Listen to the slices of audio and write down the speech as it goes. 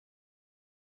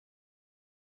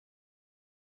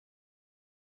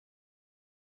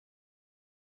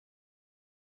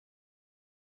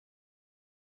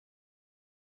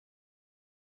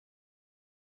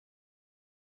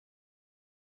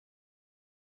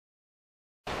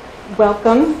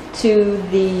Welcome to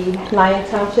the Lyon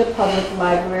Township Public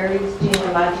Library's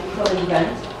genealogical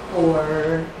event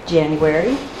for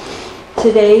January.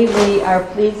 Today we are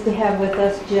pleased to have with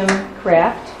us Jim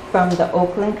Kraft from the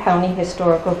Oakland County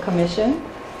Historical Commission,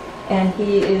 and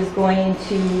he is going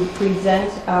to present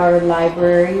our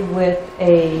library with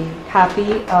a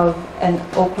copy of an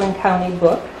Oakland County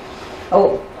book.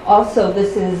 Oh, also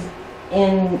this is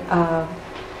in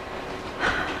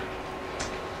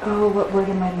what word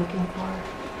am I looking for?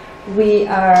 We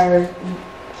are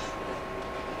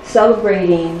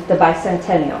celebrating the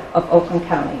bicentennial of Oakland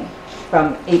County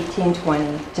from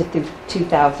 1820 to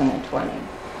 2020.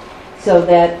 So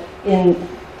that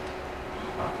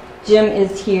Jim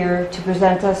is here to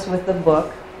present us with a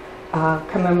book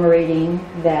commemorating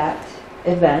that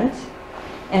event,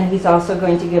 and he's also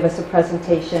going to give us a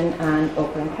presentation on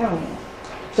Oakland County.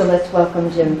 So let's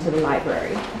welcome Jim to the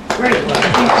library. Great.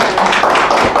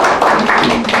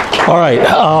 All right.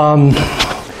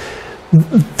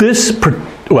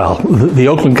 The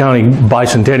Oakland County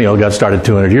bicentennial got started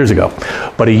 200 years ago.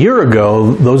 But a year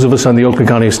ago, those of us on the Oakland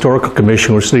County Historical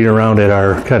Commission were sitting around at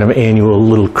our kind of annual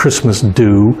little Christmas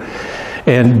do.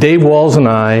 And Dave Walls and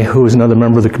I, who is another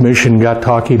member of the commission, got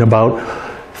talking about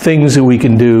things that we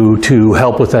can do to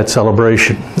help with that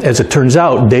celebration. As it turns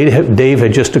out, Dave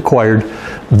had just acquired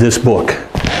this book.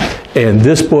 And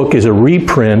this book is a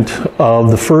reprint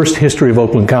of the first History of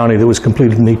Oakland County that was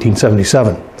completed in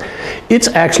 1877. It's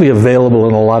actually available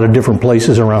in a lot of different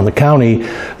places around the county.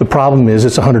 The problem is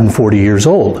it's 140 years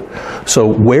old. So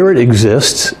where it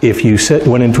exists, if you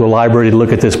went into a library to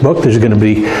look at this book, there's going to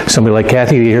be somebody like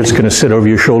Kathy here that's going to sit over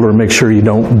your shoulder and make sure you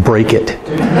don't break it.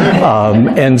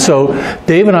 And so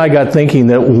Dave and I got thinking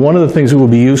that one of the things that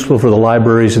would be useful for the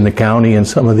libraries in the county and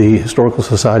some of the historical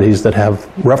societies that have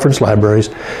reference libraries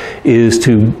is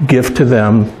to gift to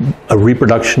them a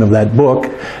reproduction of that book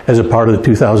as a part of the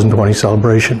 2020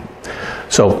 celebration.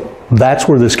 So that's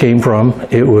where this came from.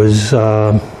 It was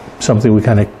something we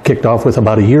kind of kicked off with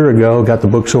about a year ago, got the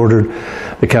books ordered,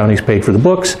 the county's paid for the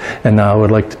books, and now I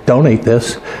would like to donate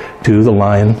this to the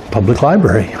Lyon Public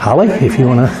Library. Holly, if you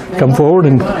want to come forward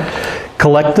and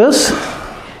collect this.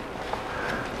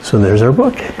 So there's our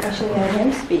book. I should have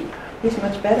him speak. He's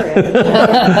much better at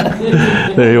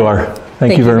it. There you are.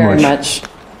 Thank you very much.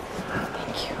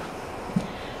 Thank you.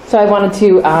 So I wanted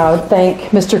to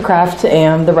thank Mr. Kraft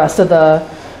and the rest of the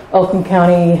Oakland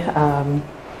County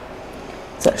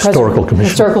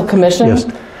Historical Commission yes,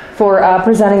 for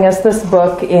presenting us this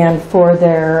book and for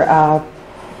their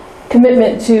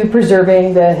commitment to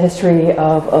preserving the history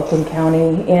of Oakland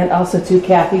County, and also to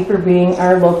Kathy for being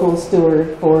our local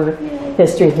steward for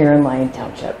history here in Lyon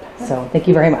Township. So thank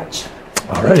you very much.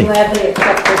 All righty. Gladly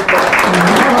accept this book.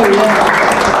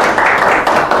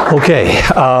 Okay,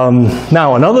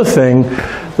 now another thing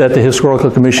that the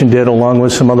Historical Commission did, along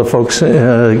with some other folks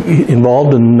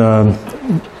involved in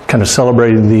kind of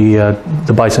celebrating the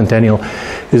bicentennial,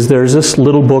 is there's this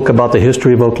little book about the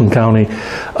history of Oakland County.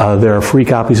 There are free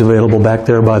copies available back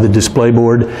there by the display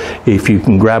board. If you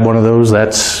can grab one of those,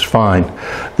 that's fine.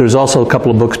 There's also a couple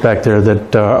of books back there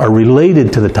that are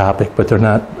related to the topic, but they're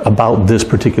not about this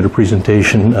particular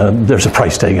presentation. There's a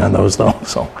price tag on those though,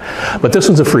 so. But this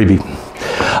one's a freebie.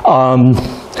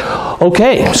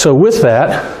 Okay, so with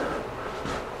that,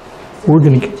 we're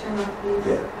going to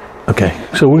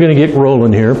get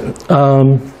rolling here.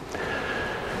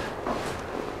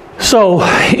 So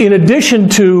in addition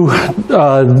to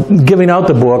giving out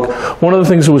the book, one of the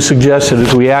things that was suggested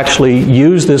is we actually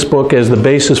use this book as the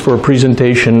basis for a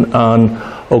presentation on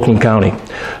Oakland County.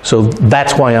 So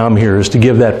that's why I'm here, is to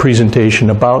give that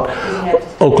presentation about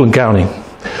Oakland County.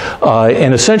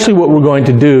 And essentially what we're going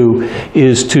to do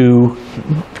is to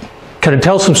kind of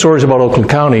tell some stories about Oakland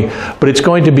County, but it's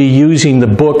going to be using the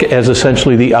book as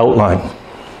essentially the outline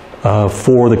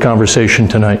for the conversation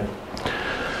tonight.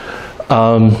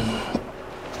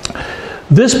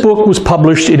 This book was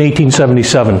published in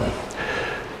 1877.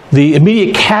 The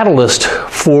immediate catalyst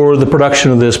for the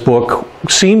production of this book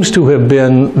seems to have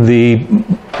been the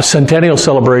centennial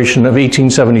celebration of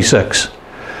 1876.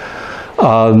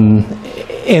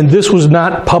 And this was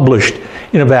not published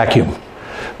in a vacuum.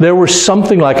 There was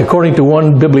something like, according to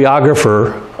one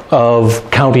bibliographer of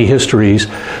county histories,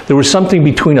 there was something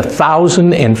between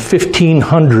 1,000 and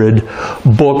 1,500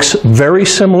 books very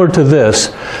similar to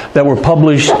this that were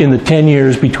published in the 10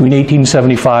 years between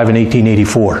 1875 and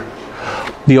 1884.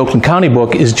 The Oakland County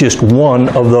book is just one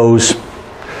of those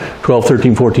 12,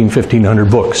 13, 14,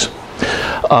 1,500 books.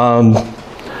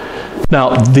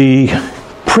 Now, the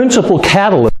principal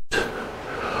catalyst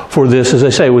for this, as I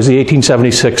say, was the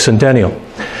 1876 centennial.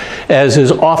 As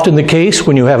is often the case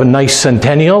when you have a nice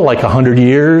centennial, like 100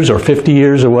 years or 50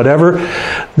 years or whatever,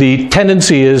 the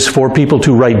tendency is for people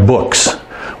to write books.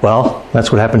 Well,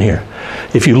 that's what happened here.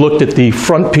 If you looked at the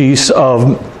front piece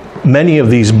of many of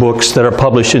these books that are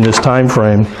published in this time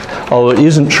frame, although it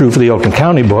isn't true for the Oakland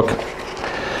County book,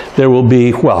 there will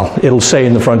be, well, it'll say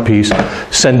in the front piece,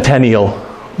 centennial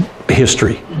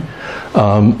history.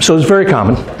 So it's very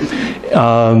common.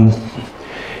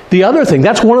 The other thing,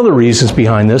 that's one of the reasons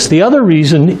behind this. The other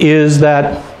reason is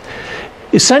that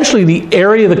essentially the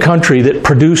area of the country that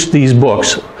produced these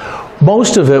books,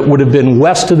 most of it would have been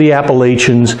west of the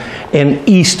Appalachians and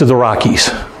east of the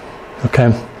Rockies. Okay?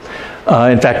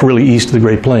 In fact, really east of the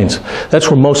Great Plains. That's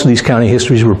where most of these county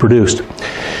histories were produced.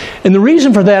 And the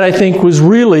reason for that, I think, was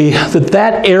really that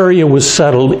that area was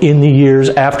settled in the years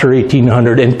after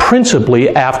 1800 and principally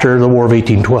after the War of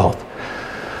 1812.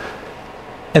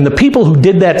 And the people who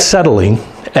did that settling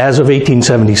as of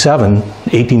 1877,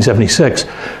 1876,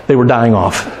 they were dying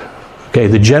off. Okay,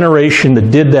 the generation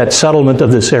that did that settlement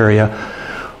of this area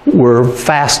were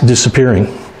fast disappearing.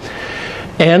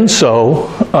 And so,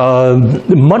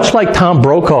 much like Tom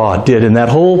Brokaw did in that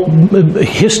whole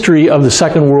history of the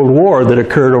Second World War that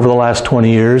occurred over the last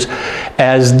 20 years,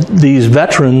 as these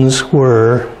veterans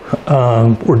were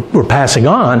passing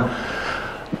on,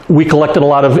 we collected a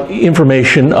lot of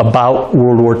information about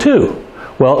World War II.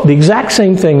 Well, the exact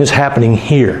same thing is happening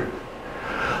here.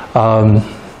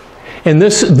 And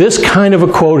this kind of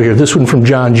a quote here, this one from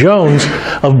John Jones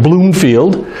of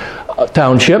Bloomfield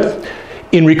Township,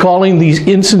 in recalling these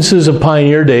instances of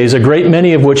pioneer days, a great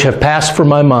many of which have passed from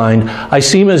my mind, I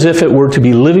seem as if it were to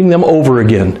be living them over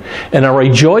again, and I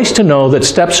rejoice to know that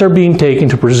steps are being taken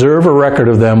to preserve a record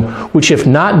of them, which if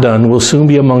not done will soon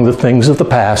be among the things of the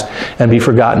past and be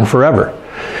forgotten forever.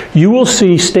 You will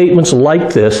see statements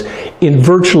like this in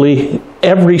virtually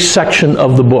every section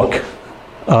of the book.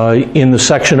 In the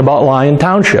section about Lyon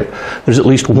Township, there's at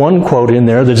least one quote in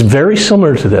there that's very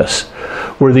similar to this,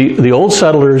 where the old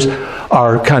settlers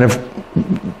are kind of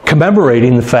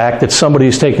commemorating the fact that somebody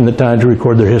is taking the time to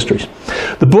record their histories.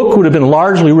 The book would have been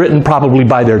largely written probably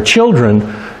by their children,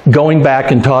 going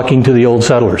back and talking to the old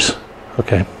settlers.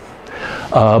 Okay,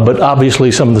 but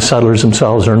obviously some of the settlers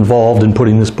themselves are involved in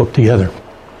putting this book together.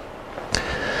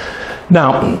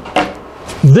 Now,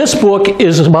 this book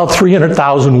is about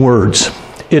 300,000 words.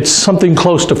 It's something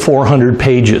close to 400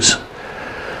 pages.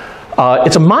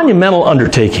 It's a monumental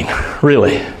undertaking,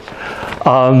 really.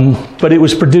 But it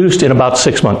was produced in about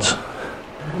 6 months.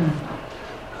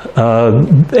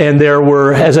 And there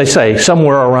were, as I say,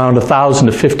 somewhere around 1,000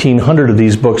 to 1,500 of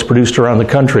these books produced around the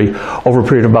country over a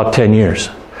period of about 10 years.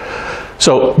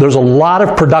 So there's a lot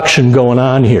of production going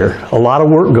on here, a lot of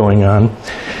work going on.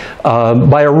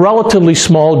 By a relatively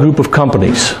small group of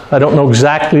companies. I don't know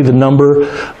exactly the number.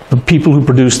 The people who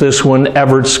produced this one,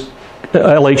 Everts,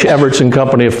 LH Everts and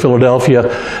Company of Philadelphia,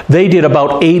 they did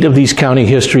about 8 of these county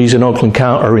histories in Oakland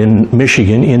County, or in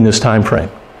Michigan, in this time frame.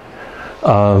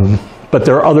 But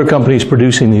there are other companies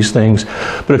producing these things,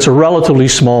 but it's a relatively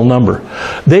small number.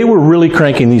 They were really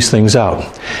cranking these things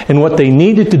out. And what they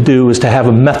needed to do is to have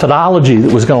a methodology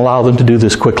that was going to allow them to do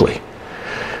this quickly.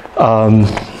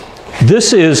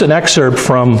 This is an excerpt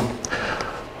from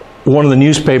one of the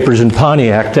newspapers in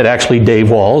Pontiac that actually Dave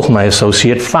Walls, my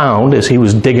associate, found as he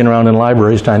was digging around in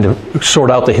libraries trying to sort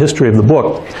out the history of the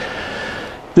book.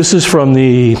 This is from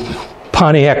the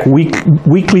Pontiac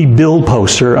Weekly Bill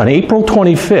Poster on April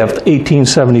 25th,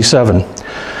 1877.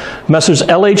 Messrs.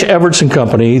 LH Everts and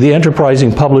Company, the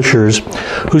enterprising publishers,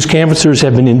 whose canvassers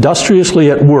have been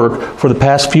industriously at work for the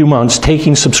past few months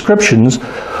taking subscriptions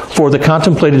for the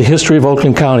contemplated history of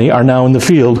Oakland County, are now in the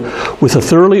field with a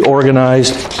thoroughly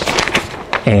organized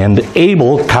and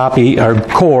able copy or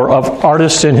corps of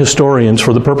artists and historians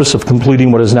for the purpose of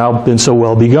completing what has now been so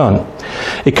well begun.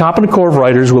 A competent corps of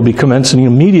writers will be commencing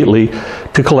immediately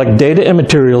to collect data and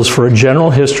materials for a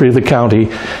general history of the county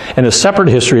and a separate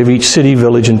history of each city,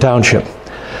 village, and township.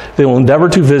 They will endeavor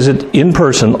to visit in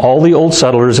person all the old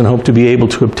settlers and hope to be able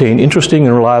to obtain interesting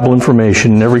and reliable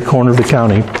information in every corner of the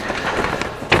county,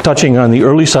 touching on the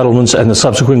early settlements and the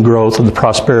subsequent growth and the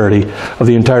prosperity of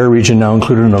the entire region now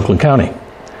included in Oakland County.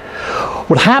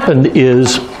 What happened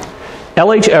is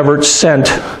LH Everts sent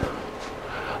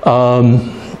a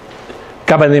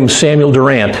guy by the name of Samuel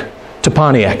Durant to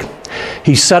Pontiac.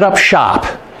 He set up shop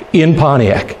in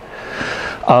Pontiac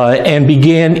and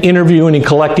began interviewing and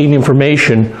collecting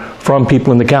information from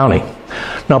people in the county.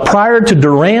 Now, prior to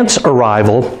Durant's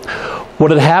arrival,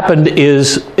 what had happened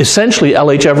is essentially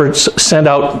LH Everts sent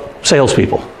out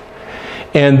salespeople.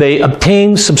 And they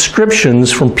obtained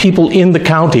subscriptions from people in the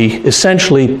county,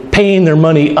 essentially paying their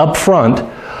money up front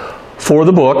for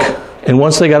the book, and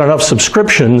once they got enough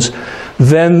subscriptions,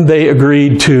 then they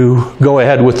agreed to go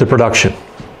ahead with the production.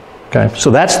 Okay, so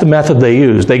that's the method they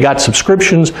used. They got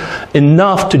subscriptions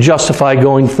enough to justify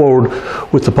going forward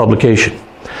with the publication.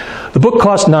 The book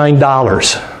cost $9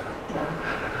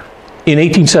 in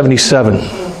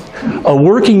 1877. A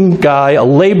working guy, a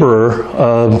laborer,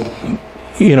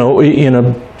 you know, in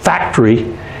a factory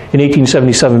in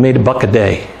 1877 made $1 a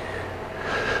day.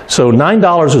 So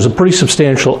 $9 was a pretty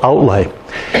substantial outlay.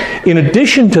 In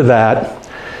addition to that,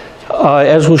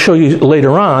 as we'll show you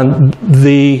later on,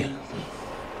 the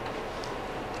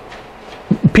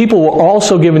people were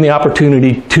also given the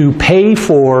opportunity to pay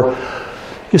for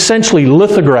essentially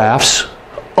lithographs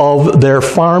of their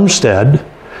farmstead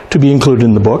to be included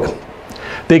in the book.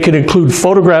 They could include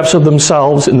photographs of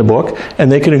themselves in the book,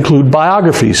 and they could include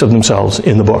biographies of themselves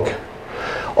in the book.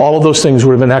 All of those things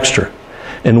would have been extra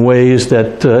in ways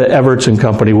that Everts and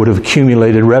Company would have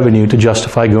accumulated revenue to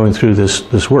justify going through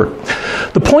this work.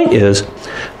 The point is,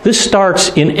 this starts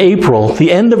in April,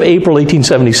 the end of April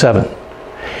 1877.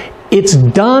 It's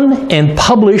done and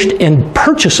published and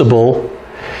purchasable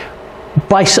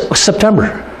by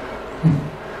September.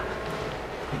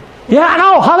 Yeah, I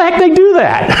know, how the heck they do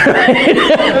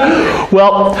that?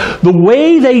 Well, the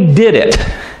way they did it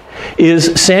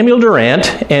is Samuel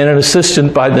Durant and an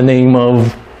assistant by the name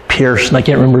of Pierce, and I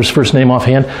can't remember his first name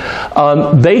offhand,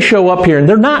 they show up here, and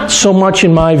they're not so much,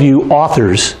 in my view,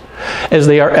 authors as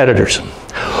they are editors.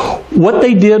 What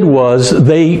they did was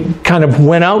they kind of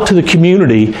went out to the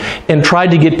community and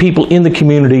tried to get people in the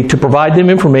community to provide them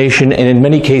information, and in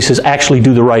many cases actually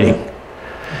do the writing.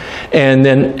 And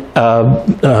then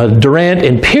Durant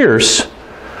and Pierce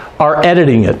are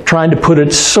editing it, trying to put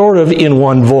it sort of in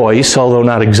one voice, although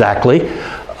not exactly.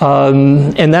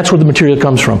 And that's where the material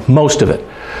comes from, most of it.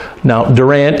 Now,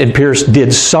 Durant and Pierce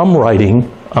did some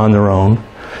writing on their own.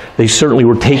 They certainly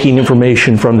were taking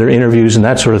information from their interviews and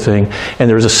that sort of thing. And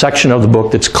there's a section of the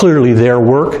book that's clearly their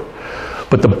work.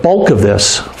 But the bulk of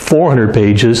this, 400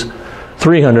 pages,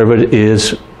 300 of it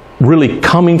is really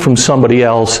coming from somebody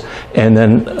else, and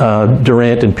then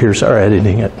Durant and Pierce are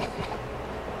editing it.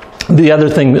 The other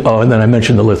thing, oh, and then I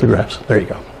mentioned the lithographs. There you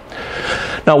go.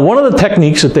 Now, one of the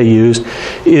techniques that they used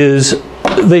is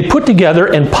they put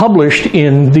together and published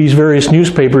in these various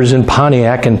newspapers in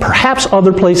Pontiac and perhaps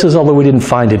other places, although we didn't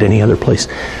find it any other place,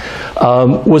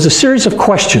 was a series of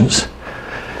questions.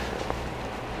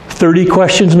 30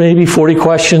 questions, maybe 40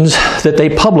 questions that they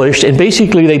published, and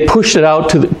basically they pushed it out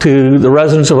to the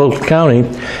residents of Oakland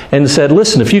County and said,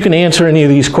 listen, if you can answer any of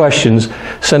these questions,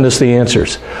 send us the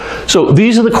answers. So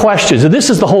these are the questions, and this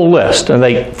is the whole list, and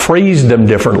they phrased them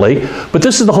differently, but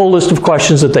this is the whole list of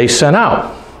questions that they sent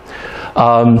out.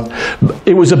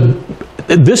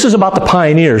 This is about the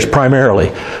pioneers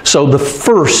primarily. So the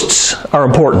firsts are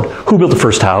important. Who built the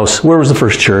first house? Where was the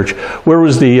first church? Where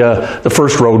was the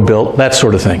first road built? That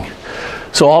sort of thing.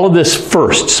 So all of this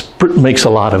firsts makes a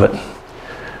lot of it.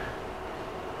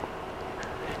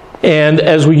 And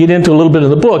as we get into a little bit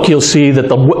of the book, you'll see that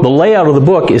the layout of the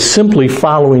book is simply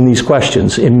following these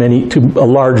questions to a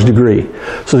large degree.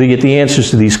 So they get the answers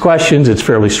to these questions, it's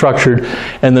fairly structured,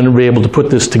 and then we'll be able to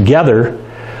put this together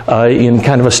in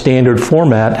kind of a standard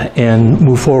format and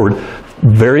move forward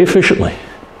very efficiently.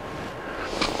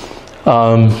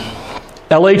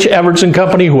 LH Everts and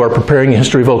Company, who are preparing a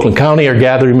history of Oakland County, are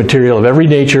gathering material of every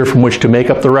nature from which to make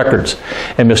up the records.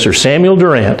 And Mr. Samuel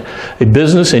Durant, a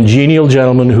business and genial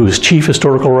gentleman who is chief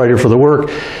historical writer for the work,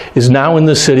 is now in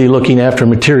the city looking after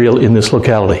material in this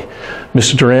locality.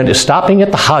 Mr. Durant is stopping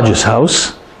at the Hodges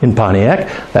House in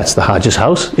Pontiac. That's the Hodges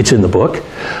House. It's in the book.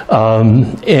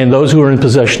 And those who are in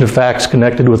possession of facts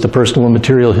connected with the personal and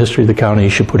material history of the county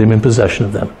should put him in possession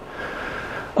of them.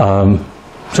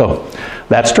 So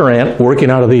that's Durant working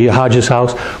out of the Hodges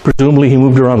House. Presumably he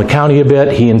moved around the county a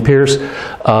bit, he and Pierce.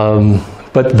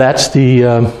 But that's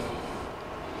the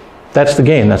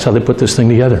game. That's how they put this thing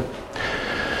together.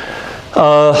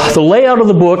 The layout of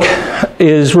the book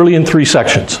is really in 3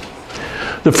 sections.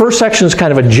 The first section is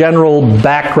kind of a general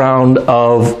background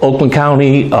of Oakland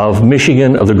County, of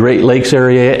Michigan, of the Great Lakes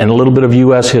area, and a little bit of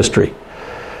U.S. history.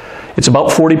 It's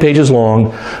about 40 pages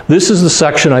long. This is the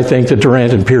section, I think, that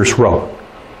Durant and Pierce wrote.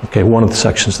 Okay, one of the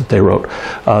sections that they wrote.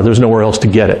 There's nowhere else to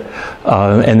get it.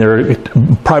 And they're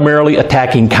primarily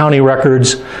attacking county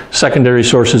records, secondary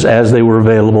sources as they were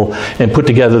available, and put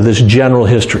together this general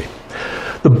history.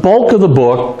 The bulk of the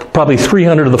book, probably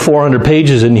 300 of the 400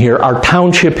 pages in here, are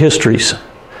township histories.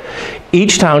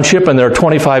 Each township, and there are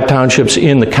 25 townships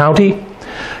in the county,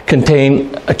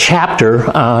 contain a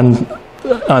chapter on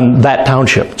that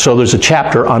township. So there's a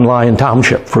chapter on Lyon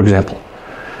Township, for example.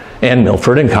 and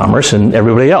Milford and Commerce and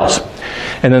everybody else.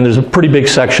 And then there's a pretty big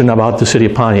section about the city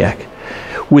of Pontiac.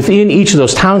 Within each of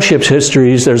those townships'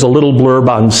 histories, there's a little blurb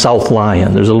on South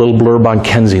Lyon, there's a little blurb on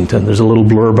Kensington, there's a little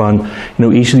blurb on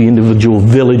each of the individual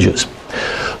villages.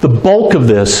 The bulk of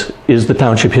this is the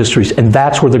township histories, and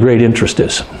that's where the great interest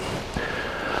is.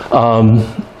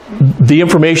 The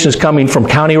information is coming from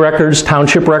county records,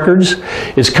 township records.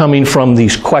 It's coming from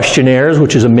these questionnaires,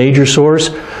 which is a major source.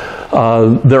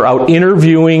 They're out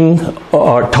interviewing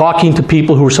or talking to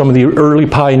people who were some of the early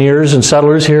pioneers and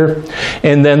settlers here,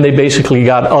 and then they basically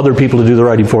got other people to do the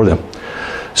writing for them.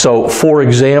 So, for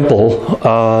example,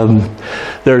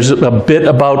 there's a bit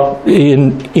about,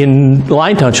 in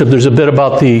Lyon Township, there's a bit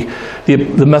about the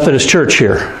Methodist Church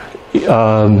here.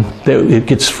 It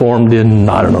gets formed in,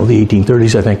 I don't know, the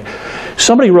 1830s, I think.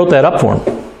 Somebody wrote that up for him,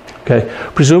 okay?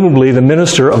 Presumably the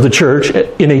minister of the church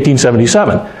in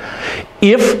 1877.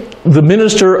 If the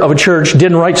minister of a church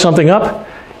didn't write something up,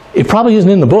 it probably isn't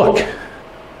in the book,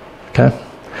 okay?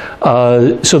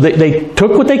 So they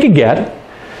took what they could get,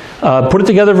 put it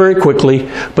together very quickly,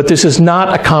 but this is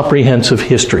not a comprehensive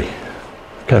history,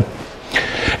 okay?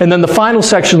 And then the final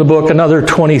section of the book, another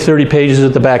 20, 30 pages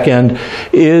at the back end,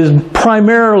 is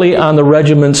primarily on the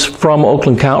regiments from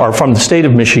Oakland County, or from the state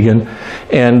of Michigan,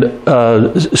 and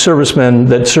servicemen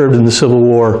that served in the Civil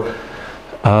War.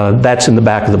 That's in the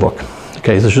back of the book.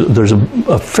 Okay, there's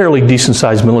a fairly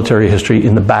decent-sized military history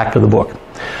in the back of the book.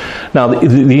 Now,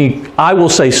 I will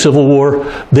say Civil War,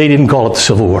 they didn't call it the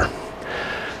Civil War.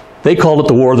 They called it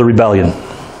the War of the Rebellion.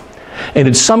 And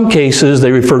in some cases,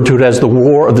 they referred to it as the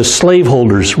War of the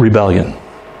Slaveholders' Rebellion.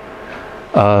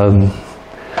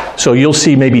 So you'll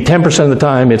see maybe 10% of the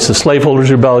time it's the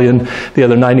Slaveholders' Rebellion. The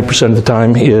other 90% of the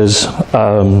time is,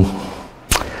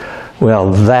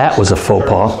 well, that was a faux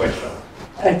pas.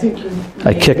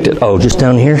 I kicked it. Oh, just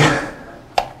down here? It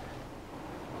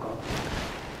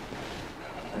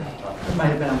might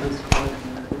have been on this one.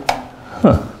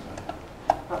 Huh.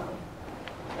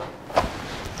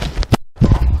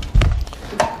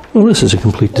 Well, this is a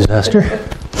complete disaster.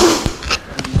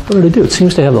 What did I do? It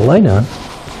seems to have the light on.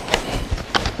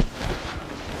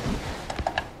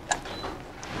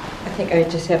 I think I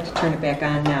just have to turn it back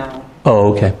on now.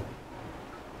 Oh, okay.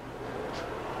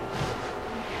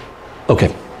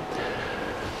 Okay.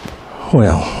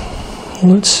 Well,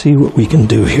 let's see what we can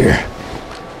do here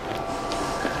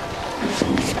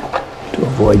to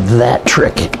avoid that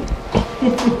trick.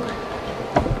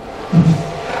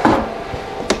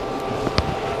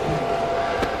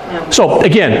 So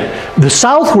again, the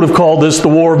South would have called this the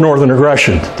War of Northern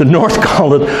Aggression. The North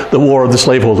called it the War of the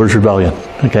Slaveholders' Rebellion.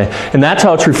 Okay, and that's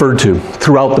how it's referred to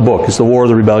throughout the book. It's the War of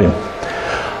the Rebellion.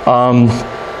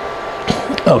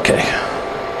 Okay.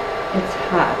 It's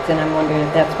hot, and I'm wondering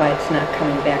if that's why it's not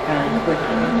coming back on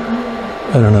quickly.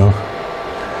 I don't know.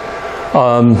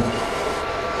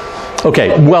 Okay.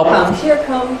 Well. Here it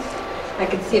comes. I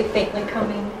can see it faintly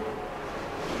coming.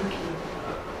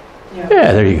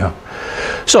 Yeah, there you go.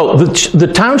 So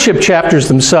the township chapters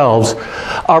themselves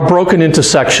are broken into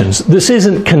sections. This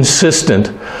isn't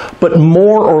consistent, but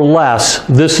more or less,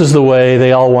 this is the way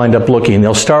they all wind up looking.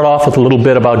 They'll start off with a little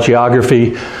bit about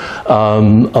geography,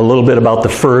 a little bit about the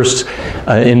first.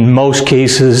 In most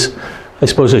cases, I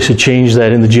suppose I should change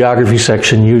that. In the geography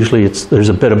section, usually there's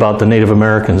a bit about the Native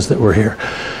Americans that were here.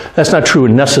 That's not true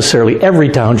in necessarily every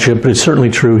township, but it's certainly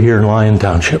true here in Lyon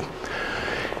Township.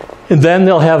 And then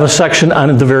they'll have a section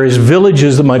on the various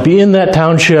villages that might be in that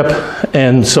township,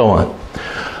 and so on.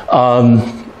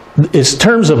 In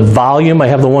terms of volume, I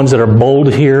have the ones that are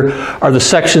bold here, are the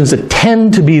sections that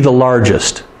tend to be the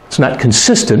largest. It's not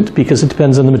consistent because it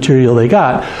depends on the material they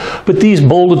got, but these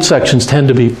bolded sections tend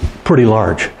to be pretty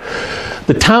large.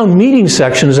 The town meeting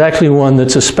section is actually one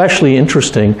that's especially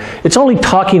interesting. It's only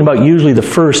talking about usually the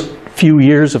first few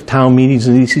years of town meetings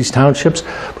in these townships,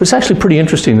 but it's actually pretty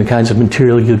interesting the kinds of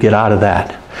material you get out of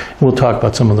that. And we'll talk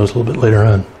about some of those a little bit later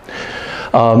on.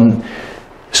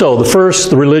 So the first,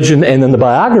 the religion, and then the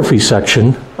biography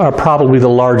section are probably the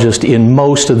largest in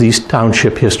most of these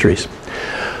township histories.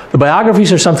 The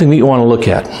biographies are something that you want to look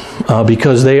at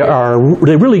because they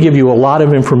really give you a lot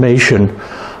of information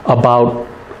about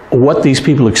what these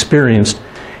people experienced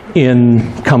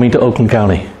in coming to Oakland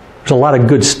County. There's a lot of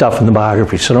good stuff in the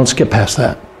biography, so don't skip past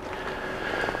that.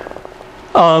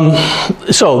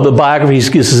 So the biographies,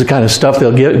 this is the kind of stuff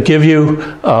they'll give you.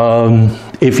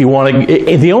 If you want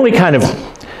to, the only kind of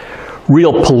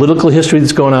real political history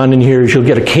that's going on in here is you'll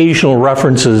get occasional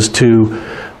references to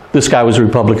this guy was a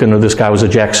Republican, or this guy was a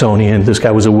Jacksonian, this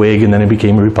guy was a Whig, and then he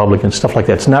became a Republican, stuff like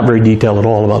that. It's not very detailed at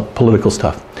all about political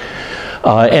stuff.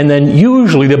 And then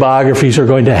usually the biographies are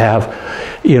going to have,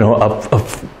 you know,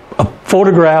 a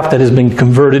photograph that has been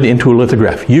converted into a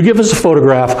lithograph. You give us a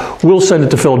photograph, we'll send it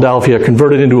to Philadelphia,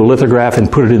 convert it into a lithograph, and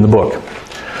put it in the book.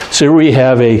 So here we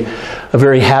have a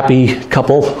very happy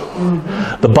couple.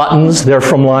 The Buttons, they're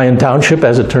from Lyon Township,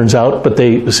 as it turns out, but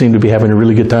they seem to be having a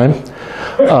really good time.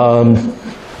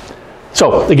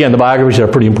 So, again, the biographies are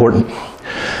pretty important.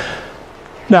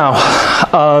 Now,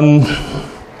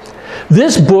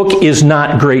 this book is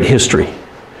not great history.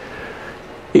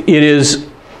 It is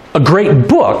a great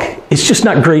book, it's just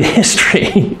not great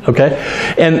history, okay?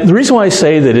 And the reason why I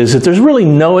say that is that there's really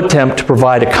no attempt to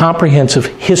provide a comprehensive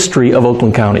history of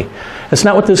Oakland County. That's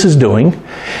not what this is doing,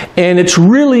 and it's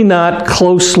really not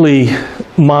closely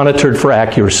monitored for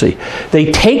accuracy.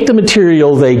 They take the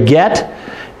material they get,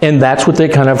 and that's what they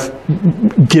kind of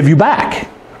give you back,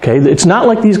 okay? It's not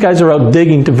like these guys are out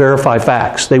digging to verify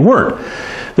facts. They weren't.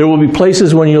 There will be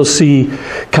places when you'll see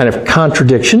kind of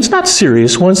contradictions, not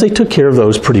serious ones. They took care of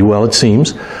those pretty well, it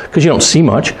seems, because you don't see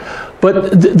much.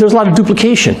 But there's a lot of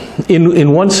duplication.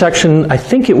 In one section, I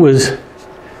think it was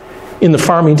in the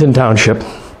Farmington Township,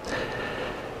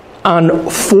 on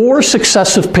 4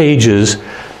 successive pages,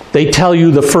 they tell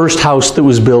you the first house that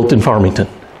was built in Farmington.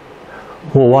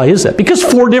 Well, why is that? Because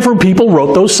 4 different people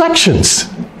wrote those sections,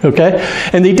 okay?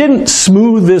 And they didn't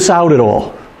smooth this out at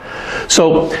all.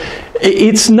 So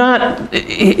it's not,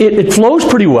 it flows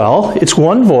pretty well. It's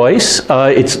one voice.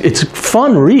 It's a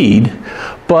fun read.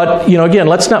 But, you know, again,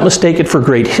 let's not mistake it for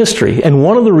great history. And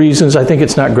one of the reasons I think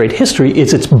it's not great history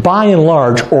is it's by and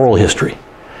large oral history.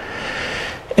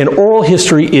 And oral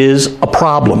history is a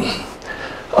problem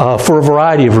for a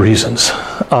variety of reasons.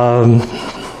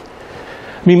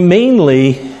 I mean,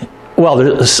 mainly, well,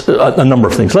 there's a number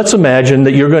of things. Let's imagine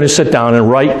that you're going to sit down and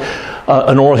write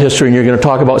an oral history and you're going to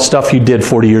talk about stuff you did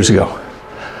 40 years ago.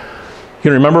 You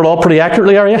can remember it all pretty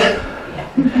accurately, are you?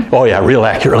 Yeah. Oh yeah, real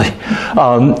accurately.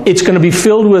 It's going to be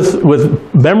filled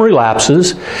with memory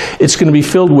lapses. It's going to be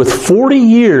filled with 40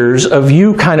 years of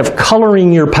you kind of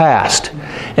coloring your past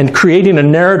and creating a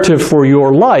narrative for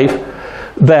your life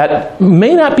that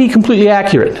may not be completely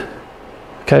accurate.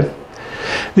 Okay?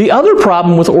 The other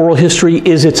problem with oral history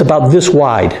is it's about this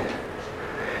wide.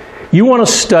 You want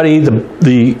to study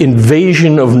the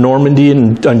invasion of Normandy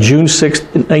on June 6,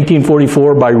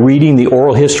 1944 by reading the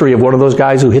oral history of one of those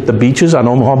guys who hit the beaches on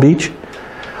Omaha Beach?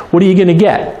 What are you going to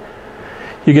get?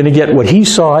 You're going to get what he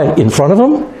saw in front of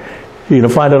him. You're going to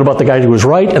find out about the guy who was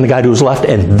right and the guy who was left,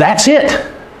 and that's it.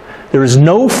 There is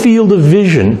no field of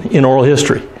vision in oral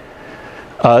history.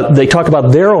 They talk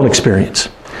about their own experience.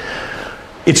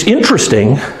 It's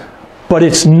interesting, but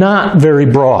it's not very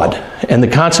broad. And the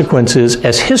consequence is,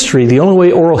 as history, the only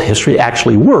way oral history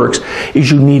actually works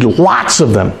is you need lots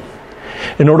of them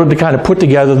in order to kind of put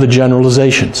together the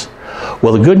generalizations.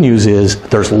 Well, the good news is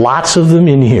there's lots of them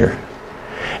in here.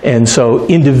 And so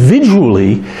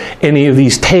individually, any of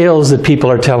these tales that people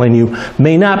are telling you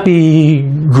may not be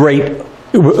great,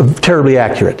 terribly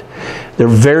accurate. They're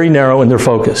very narrow in their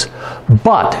focus.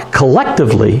 But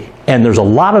collectively, and there's a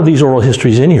lot of these oral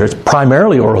histories in here, it's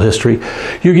primarily oral history,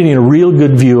 you're getting a real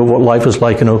good view of what life was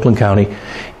like in Oakland County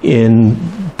in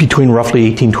between roughly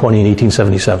 1820 and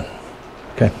 1877.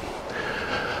 Okay.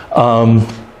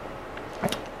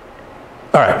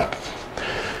 All right.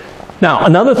 Now,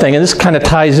 another thing, and this kind of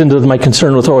ties into my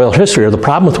concern with oral history, or the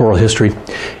problem with oral history,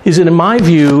 is that in my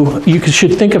view, you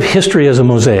should think of history as a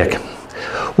mosaic.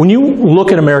 When you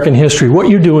look at American history, what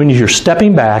you're doing is you're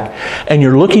stepping back and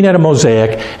you're looking at a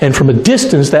mosaic, and from a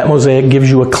distance, that mosaic gives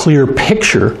you a clear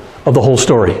picture of the whole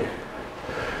story.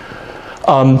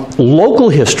 Local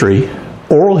history,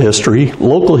 oral history,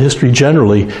 local history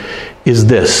generally, is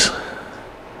this.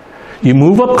 You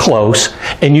move up close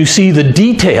and you see the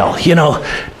detail. You know,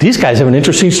 these guys have an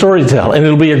interesting story to tell, and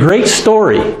it'll be a great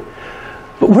story.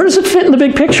 But where does it fit in the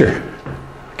big picture?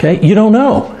 Okay, you don't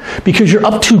know because you're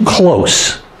up too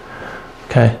close.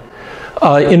 Okay,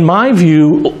 in my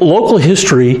view, local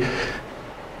history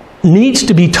needs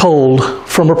to be told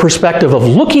from a perspective of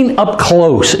looking up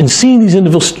close and seeing these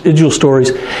individual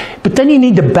stories, but then you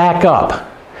need to back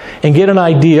up and get an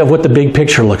idea of what the big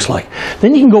picture looks like.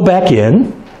 Then you can go back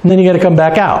in, and then you got to come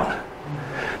back out.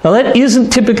 Now that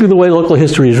isn't typically the way local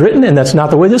history is written, and that's not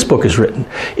the way this book is written.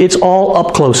 It's all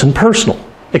up close and personal.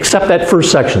 Except that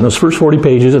first section, those first 40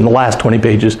 pages and the last 20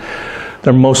 pages,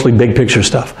 they're mostly big picture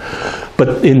stuff.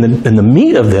 But in the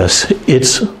meat of this,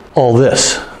 it's all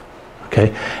this.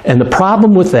 Okay? And the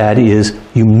problem with that is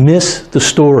you miss the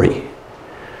story,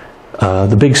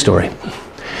 the big story.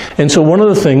 And so one of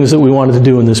the things that we wanted to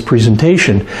do in this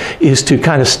presentation is to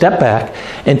kind of step back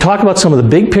and talk about some of the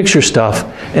big picture stuff,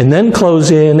 and then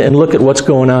close in and look at what's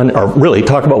going on, or really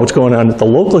talk about what's going on at the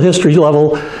local history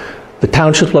level, the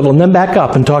township level, and then back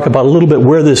up and talk about a little bit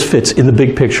where this fits in the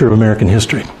big picture of American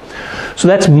history. So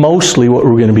that's mostly what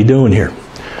we're going to be doing here.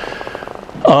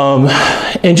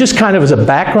 And just kind of as a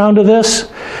background to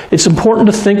this, it's important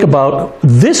to think about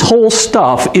this whole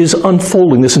stuff is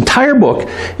unfolding. This entire book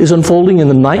is unfolding in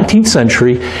the 19th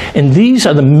century, and these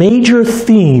are the major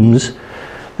themes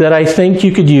that I think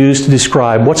you could use to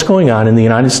describe what's going on in the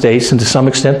United States and to some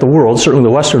extent the world, certainly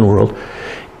the Western world,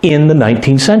 in the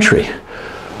 19th century.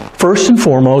 First and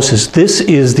foremost is this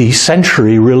is the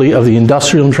century, really, of the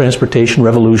industrial and transportation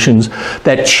revolutions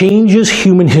that changes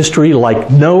human history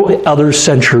like no other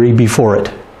century before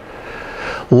it.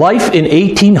 Life in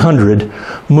 1800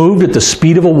 moved at the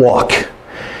speed of a walk.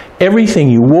 Everything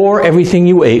you wore, everything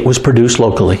you ate was produced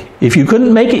locally. If you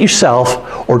couldn't make it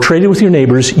yourself or trade it with your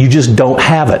neighbors, you just don't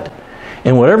have it.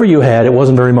 And whatever you had, it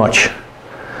wasn't very much.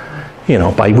 You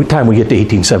know, by the time we get to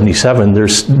 1877,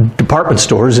 there's department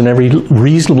stores in every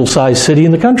reasonable sized city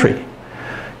in the country.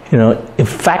 You know,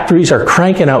 factories are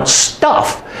cranking out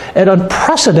stuff at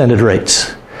unprecedented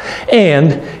rates.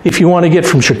 And if you want to get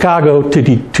from Chicago to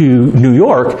New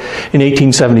York in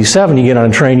 1877, you get on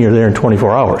a train, you're there in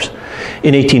 24 hours.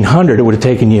 In 1800, it would have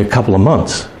taken you a couple of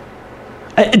months.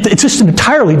 It's just an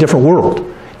entirely different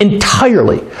world.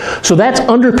 Entirely. So that's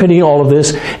underpinning all of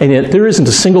this, and yet there isn't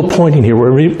a single point in here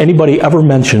where anybody ever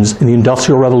mentions the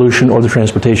Industrial Revolution or the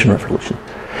Transportation Revolution.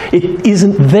 It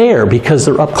isn't there because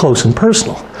they're up close and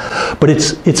personal. But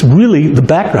it's really the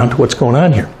background to what's going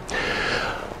on here.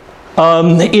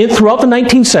 Throughout the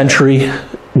 19th century,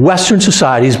 Western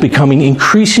society is becoming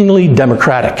increasingly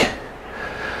democratic,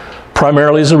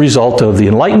 primarily as a result of the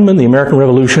Enlightenment, the American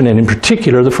Revolution, and in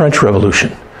particular the French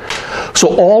Revolution.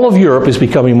 So all of Europe is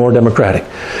becoming more democratic.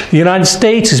 The United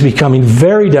States is becoming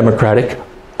very democratic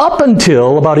up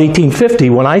until about 1850,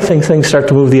 when I think things start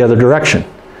to move the other direction.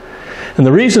 And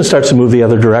the reason it starts to move the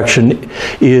other direction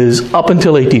is up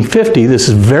until 1850, this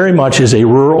is very much as a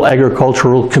rural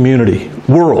agricultural community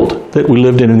world that we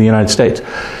lived in the United States.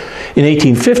 In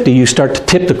 1850, you start to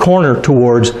tip the corner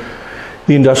towards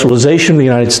the industrialization of the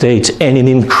United States and an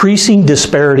increasing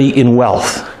disparity in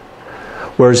wealth.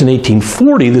 Whereas in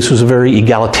 1840, this was a very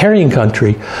egalitarian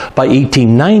country. By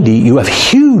 1890, you have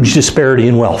huge disparity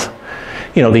in wealth.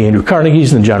 You know, the Andrew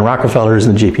Carnegies and the John Rockefellers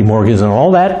and the J.P. Morgans and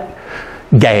all that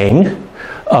gang,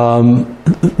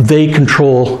 they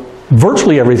control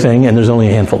virtually everything, and there's only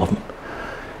a handful of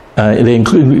them.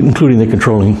 Including the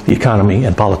controlling the economy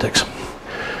and politics.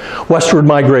 Westward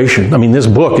migration. I mean, this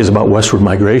book is about westward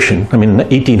migration. I mean, in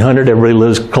 1800, everybody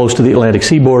lives close to the Atlantic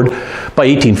seaboard. By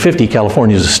 1850,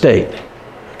 California is a state.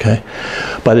 Okay.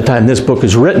 By the time this book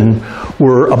is written,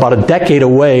 we're about a decade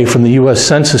away from the U.S.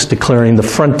 Census declaring the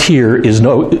frontier is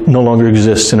no longer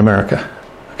exists in America.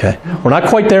 Okay. We're not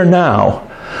quite there now,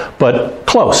 but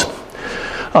close.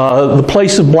 The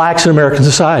place of blacks in American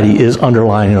society is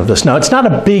underlying of this. Now, it's not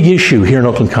a big issue here in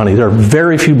Oakland County. There are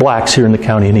very few blacks here in the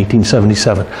county in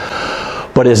 1877.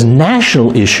 But as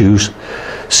national issues,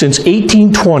 since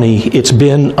 1820, it's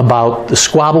been about the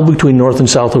squabble between North and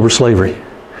South over slavery.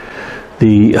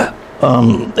 The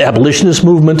abolitionist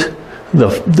movement,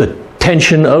 the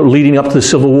tension leading up to the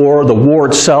Civil War, the war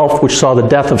itself, which saw the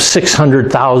death of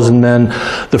 600,000 men,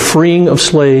 the freeing of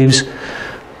slaves,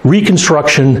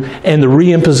 Reconstruction, and the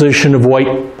reimposition of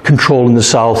white control in the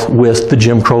South with the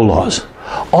Jim Crow laws.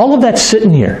 All of that's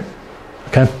sitting here.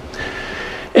 Okay?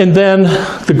 And then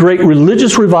the great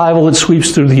religious revival that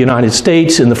sweeps through the United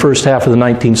States in the first half of the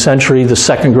 19th century, the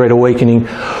Second Great Awakening,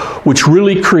 which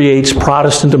really creates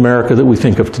Protestant America that we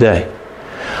think of today.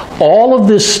 All of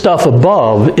this stuff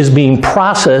above is being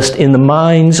processed in the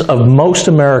minds of most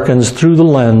Americans through the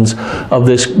lens of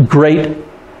this great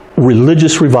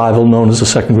religious revival known as the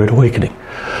Second Great Awakening.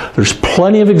 There's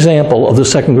plenty of example of the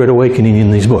Second Great Awakening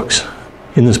in these books,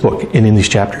 in this book, and in these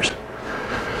chapters.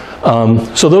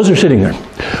 So those are sitting there.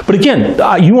 But again,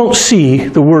 you won't see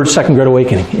the word Second Great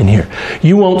Awakening in here.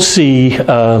 You won't see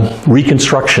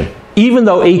Reconstruction, even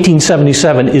though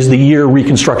 1877 is the year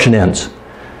Reconstruction ends.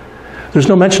 There's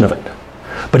no mention of it.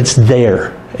 But it's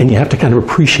there, and you have to kind of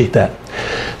appreciate that.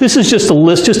 This is just a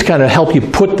list just to kind of help you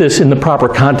put this in the proper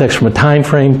context from a time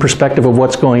frame perspective of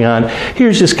what's going on.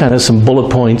 Here's just kind of some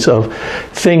bullet points of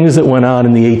things that went on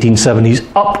in the 1870s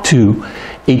up to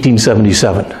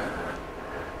 1877.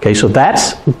 Okay, so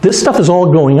this stuff is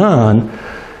all going on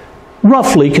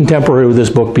roughly contemporary with this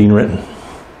book being written.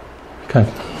 Okay.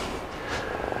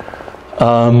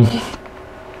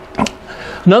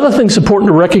 Another thing that's important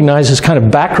to recognize as kind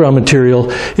of background material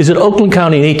is that Oakland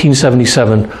County in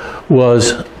 1877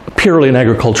 was purely an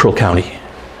agricultural county.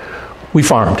 We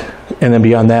farmed, and then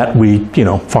beyond that, we,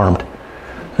 farmed.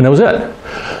 And that was it.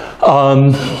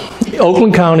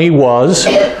 Oakland County was,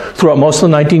 throughout most of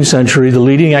the 19th century, the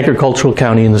leading agricultural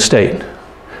county in the state.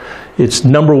 It's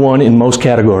number one in most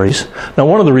categories. Now,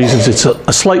 one of the reasons it's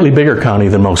a slightly bigger county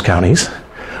than most counties.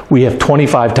 We have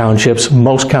 25 townships.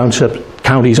 Most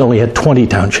counties only had 20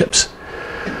 townships.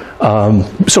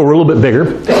 So we're a little bit bigger.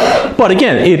 But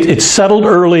again, it's settled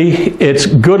early, it's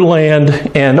good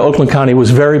land, and Oakland County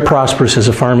was very prosperous as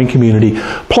a farming community,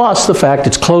 plus the fact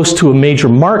it's close to a major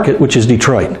market, which is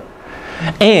Detroit.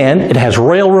 And it has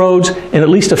railroads and at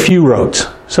least a few roads.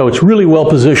 So it's really well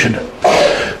positioned.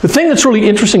 The thing that's really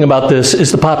interesting about this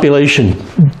is the population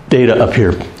data up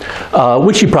here,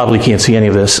 which you probably can't see any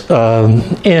of this.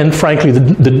 And frankly,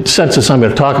 the census I'm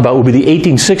going to talk about will be the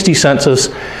 1860 census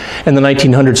and the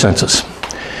 1900 census.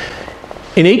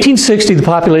 In 1860, the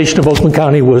population of Oakland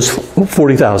County was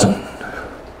 40,000.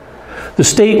 The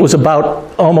state was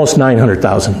about almost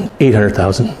 900,000,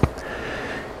 800,000.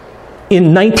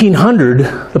 In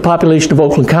 1900, the population of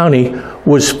Oakland County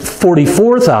was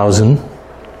 44,000,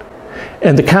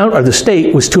 and the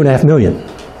state was 2.5 million.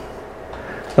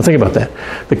 Now think about that.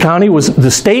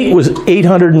 The state was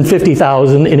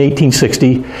 850,000 in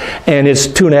 1860, and it's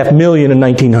 2.5 million in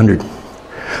 1900.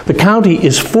 The county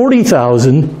is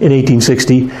 40,000 in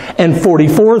 1860 and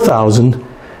 44,000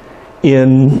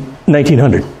 in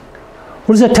 1900.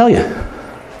 What does that tell you?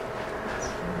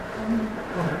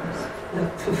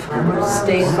 Farmers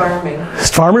stayed farming.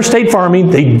 Farmers stayed farming.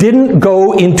 They didn't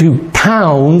go into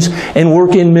towns and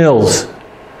work in mills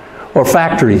or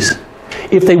factories.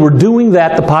 If they were doing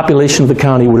that, the population of the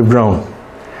county would have grown.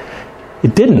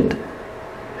 It didn't.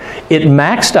 It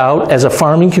maxed out as a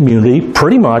farming community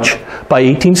pretty much by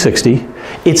 1860.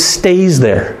 It stays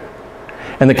there.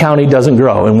 And the county doesn't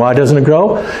grow. And why doesn't it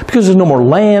grow? Because there's no more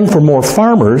land for more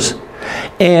farmers.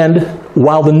 And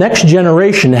while the next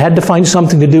generation had to find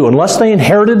something to do, unless they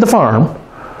inherited the farm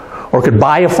or could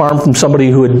buy a farm from somebody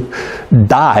who had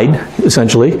died,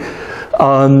 essentially,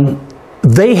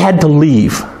 they had to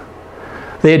leave.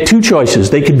 They had two choices.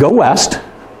 They could go west,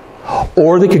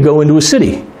 or they could go into a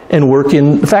city and work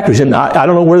in the factories. And I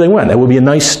don't know where they went. That would be a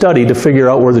nice study to figure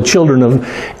out where the children of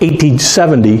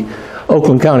 1870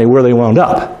 Oakland County, where they wound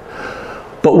up.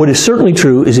 But what is certainly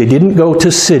true is they didn't go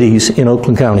to cities in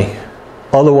Oakland County.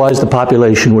 Otherwise, the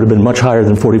population would have been much higher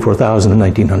than 44,000 in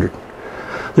 1900.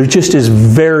 There just is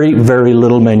very, very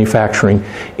little manufacturing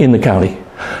in the county.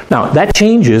 Now, that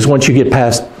changes once you get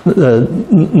past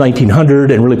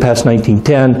 1900 and really past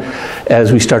 1910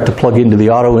 as we start to plug into the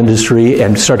auto industry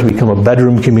and start to become a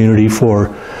bedroom community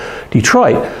for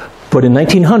Detroit. But in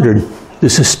 1900,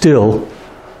 this is still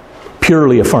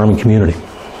purely a farming community.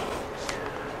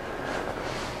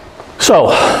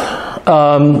 So,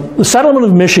 the settlement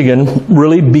of Michigan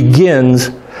really begins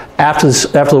after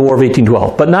the War of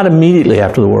 1812, but not immediately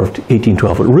after the War of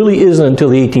 1812. It really isn't until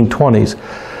the 1820s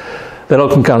that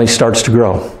Oakland County starts to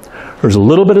grow. There's a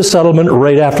little bit of settlement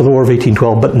right after the War of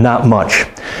 1812, but not much.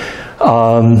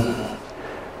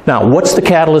 Now, what's the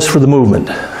catalyst for the movement?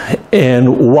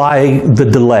 And why the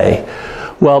delay?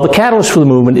 Well, the catalyst for the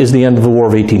movement is the end of the War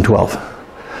of 1812.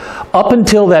 Up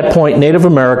until that point, Native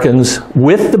Americans,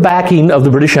 with the backing of the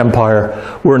British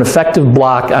Empire, were an effective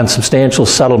bloc on substantial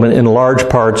settlement in large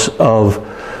parts of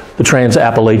the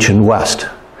Trans-Appalachian West.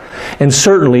 And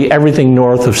certainly everything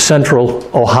north of central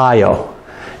Ohio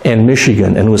and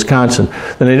Michigan and Wisconsin.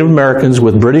 The Native Americans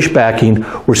with British backing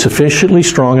were sufficiently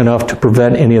strong enough to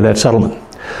prevent any of that settlement.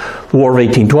 The War of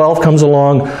 1812 comes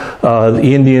along. The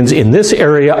Indians in this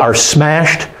area are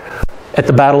smashed at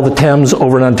the Battle of the Thames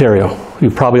over in Ontario.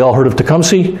 You've probably all heard of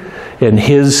Tecumseh and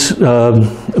his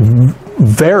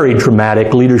very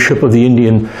dramatic leadership of the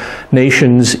Indian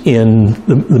nations in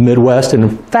the Midwest, and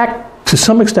in fact, to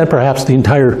some extent, perhaps the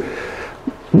entire,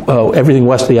 everything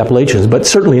west of the Appalachians, but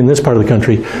certainly in this part of the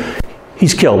country,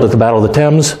 he's killed at the Battle of the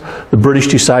Thames. The British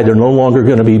decide they're no longer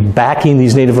going to be backing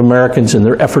these Native Americans in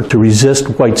their effort to resist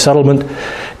white settlement,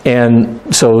 and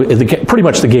so pretty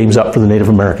much the game's up for the Native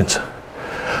Americans.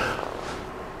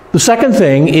 The second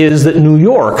thing is that New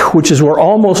York, which is where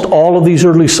almost all of these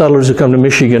early settlers who come to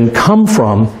Michigan come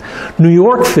from, New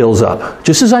York fills up.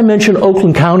 Just as I mentioned,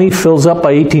 Oakland County fills up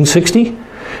by 1860.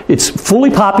 It's fully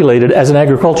populated as an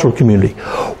agricultural community.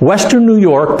 Western New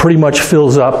York pretty much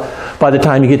fills up by the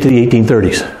time you get to the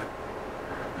 1830s.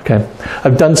 Okay.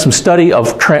 I've done some study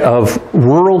of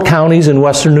rural counties in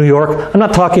Western New York. I'm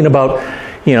not talking about,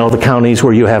 you know, the counties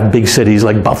where you have big cities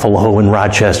like Buffalo and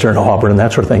Rochester and Auburn and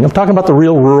that sort of thing. I'm talking about the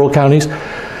real rural counties.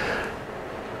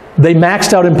 They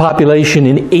maxed out in population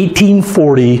in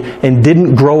 1840 and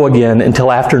didn't grow again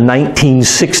until after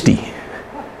 1960.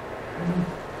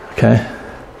 Okay.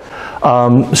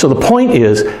 So the point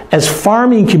is, as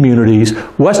farming communities,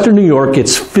 Western New York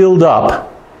gets filled up,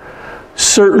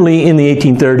 certainly in the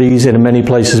 1830s and in many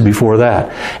places before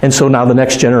that. And so now the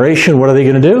next generation, what are they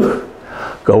going to do?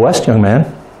 Go west, young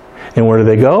man. And where do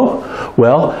they go?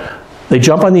 Well, they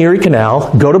jump on the Erie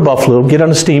Canal, go to Buffalo, get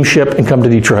on a steamship, and come to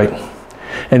Detroit.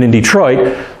 And in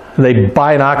Detroit, they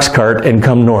buy an ox cart and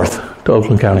come north to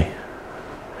Oakland County.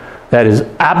 That is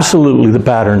absolutely the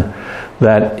pattern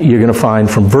that you're going to find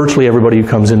from virtually everybody who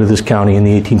comes into this county in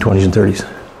the 1820s and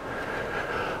 30s.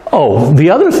 Oh, the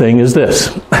other thing is this,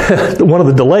 one of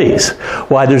the delays,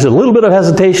 why there's a little bit of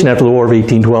hesitation after the War of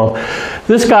 1812.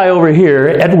 This guy over here,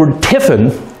 Edward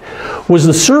Tiffin, was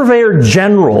the Surveyor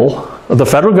General of the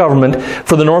federal government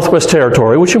for the Northwest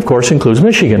Territory, which of course includes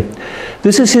Michigan.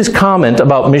 This is his comment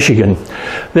about Michigan.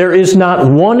 There is not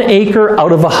 1 acre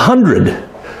out of 100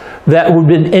 that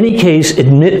would in any case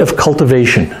admit of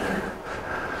cultivation.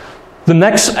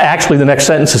 Actually the next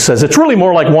sentence says it's really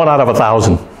more like 1 out of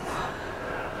 1,000.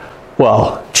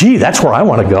 Well, gee, that's where I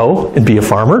want to go and be a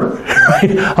farmer.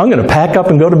 Right? I'm going to pack up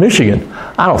and go to Michigan.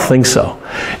 I don't think so.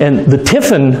 And the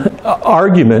Tiffin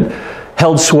argument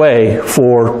held sway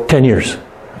for 10 years.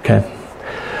 Okay.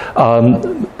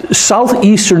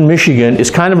 Southeastern Michigan is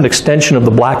kind of an extension of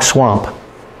the Black Swamp.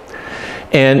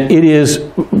 And it is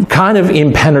kind of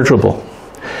impenetrable.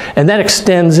 And that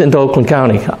extends into Oakland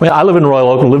County. I mean, I live in Royal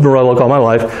Oak and lived in Royal Oak all my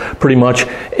life, pretty much.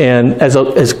 And as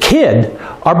a kid,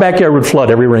 our backyard would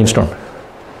flood every rainstorm.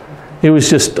 It was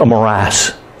just a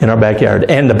morass in our backyard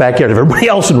and the backyard of everybody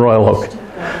else in Royal Oak.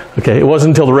 Okay, it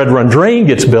wasn't until the Red Run Drain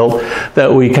gets built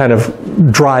that we kind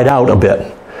of dried out a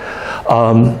bit.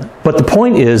 But the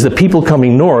point is that people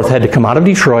coming north had to come out of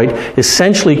Detroit,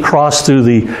 essentially cross through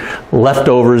the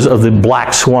leftovers of the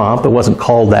Black Swamp. It wasn't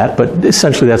called that, but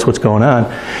essentially that's what's going on,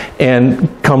 and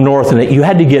come north. And you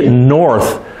had to get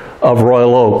north of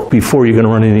Royal Oak before you're going to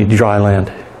run into dry land,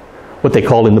 what they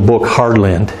called in the book hard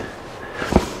land.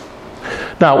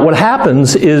 Now, what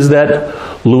happens is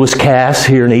that Lewis Cass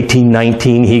here in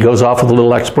 1819, he goes off with a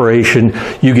little exploration.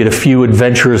 You get a few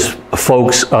adventurous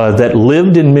folks that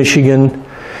lived in Michigan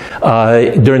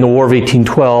during the War of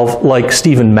 1812, like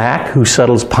Stephen Mack, who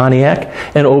settles Pontiac,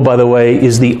 and oh, by the way,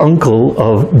 is the uncle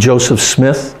of Joseph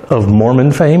Smith of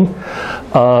Mormon fame.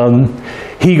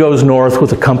 He goes north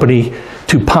with a company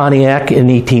to Pontiac in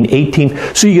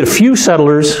 1818. So you get a few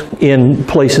settlers in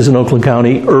places in Oakland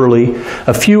County early,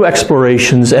 a few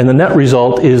explorations, and the net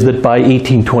result is that by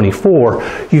 1824,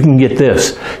 you can get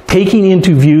this. Taking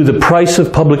into view the price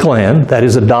of public land, that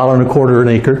is $1.25 an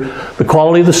acre, the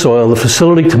quality of the soil, the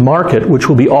facility to market, which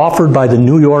will be offered by the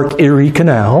New York Erie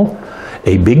Canal,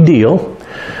 a big deal,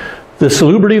 the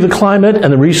salubrity of the climate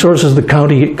and the resources of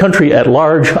the country at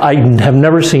large, I have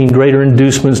never seen greater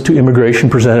inducements to immigration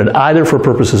presented either for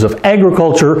purposes of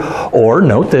agriculture or,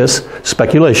 note this,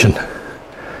 speculation.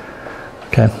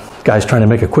 Okay, guy's trying to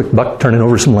make a quick buck turning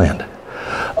over some land.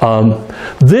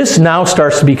 This now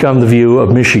starts to become the view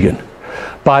of Michigan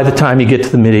by the time you get to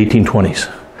the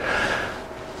mid-1820s.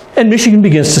 And Michigan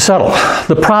begins to settle.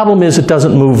 The problem is it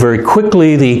doesn't move very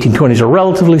quickly. The 1820s are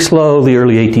relatively slow. The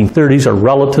early 1830s are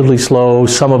relatively slow.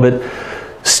 Some of it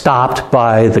stopped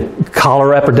by the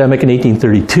cholera epidemic in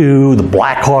 1832, the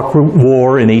Black Hawk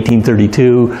War in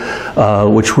 1832,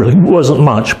 which really wasn't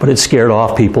much, but it scared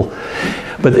off people.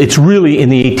 But it's really in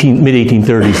the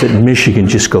mid-1830s that Michigan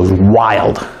just goes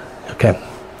wild. Okay.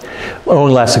 It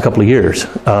only lasts a couple of years,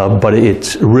 but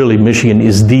it's really, Michigan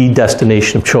is the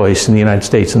destination of choice in the United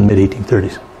States in the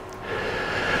mid-1830s.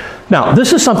 Now,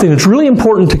 this is something that's really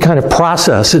important to kind of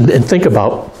process and think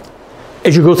about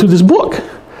as you go through this book.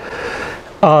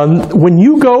 When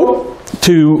you go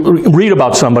to read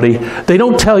about somebody, they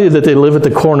don't tell you that they live at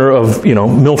the corner of,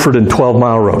 Milford and 12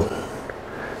 Mile Road.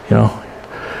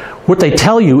 What they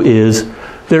tell you is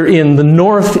they're in the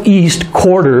northeast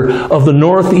quarter of the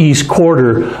northeast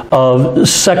quarter of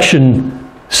Section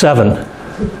 7.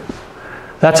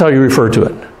 That's how you refer to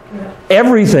it.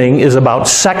 Everything is about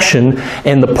section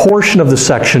and the portion of the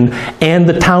section and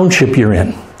the township you're in.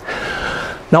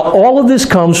 Now, all of this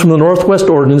comes from the Northwest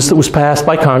Ordinance that was passed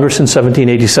by Congress in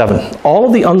 1787. All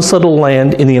of the unsettled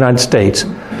land in the United States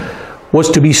was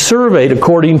to be surveyed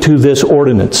according to this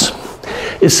ordinance.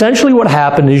 Essentially what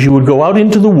happened is you would go out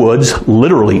into the woods,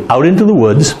 literally out into the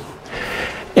woods,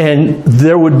 and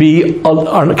there would be a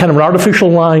kind of an artificial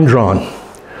line drawn.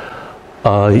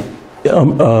 A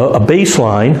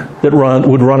baseline that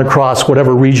would run across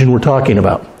whatever region we're talking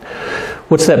about.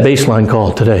 What's that baseline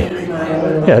called today?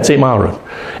 Yeah, it's 8 Mile Road.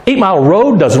 8 Mile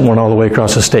Road doesn't run all the way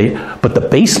across the state, but the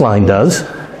baseline does.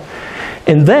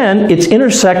 And then it's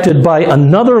intersected by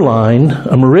another line,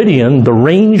 a meridian, the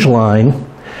range line,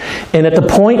 And at the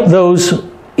point those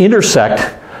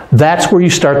intersect, that's where you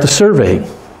start the surveying.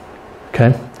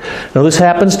 Okay? Now this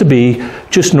happens to be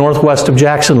just northwest of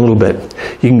Jackson a little bit.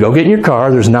 You can go get in your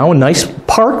car. There's now a nice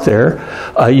park there.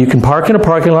 You can park in a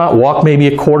parking lot, walk maybe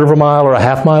a quarter of a mile or a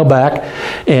half mile back,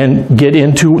 and get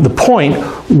into the point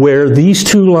where these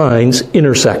two lines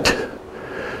intersect.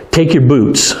 Take your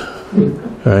boots. All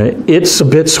right. It's a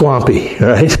bit swampy,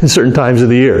 right, at certain times of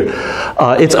the year.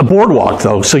 It's a boardwalk,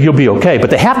 though, so you'll be okay. But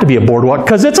they have to be a boardwalk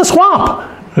because it's a swamp.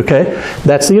 Okay,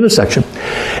 that's the intersection.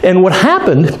 And what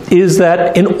happened is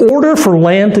that in order for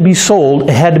land to be sold,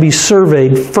 it had to be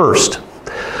surveyed first.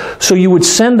 So you would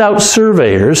send out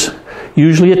surveyors,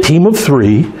 usually a team of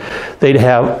 3. They'd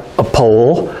have a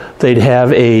pole, they'd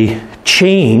have a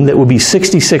chain that would be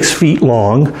 66 feet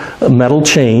long, a metal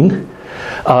chain,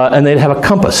 and they'd have a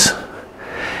compass.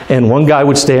 And one guy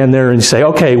would stand there and say,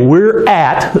 okay, we're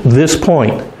at this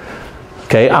point.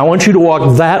 Okay, I want you to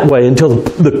walk that way until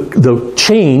the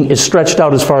chain is stretched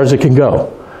out as far as it can go.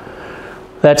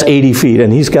 That's 80 feet.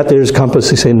 And he's got there his compass.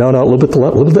 He'd say, no, a little bit to the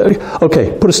left, a little bit.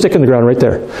 Okay, put a stick in the ground right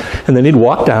there. And then he'd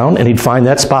walk down and he'd find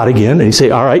that spot again. And he'd say,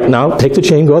 all right, now take the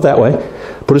chain, go that way.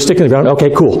 Put a stick in the ground.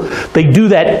 Okay, cool. They do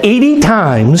that 80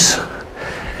 times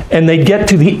and they get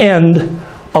to the end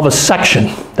of a section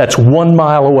that's 1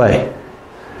 mile away.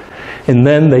 And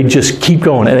then they just keep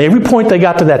going. And every point they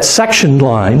got to that section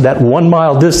line, that 1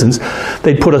 mile distance,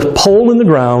 they'd put a pole in the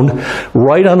ground,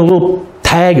 write on a little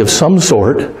tag of some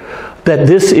sort, that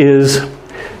this is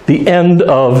the end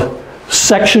of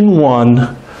section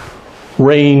 1,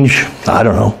 range, I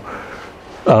don't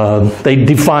know. They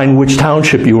define which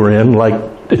township you were in,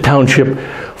 like the township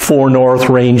 4 north,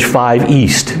 range 5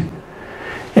 east.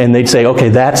 And they'd say, okay,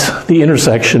 that's the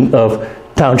intersection of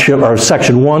township, or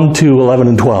section 1, 2, 11,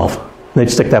 and 12. They'd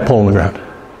stick that pole in the ground.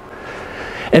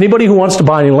 Anybody who wants to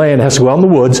buy any land has to go out in the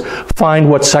woods, find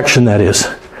what section that is,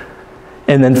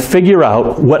 and then figure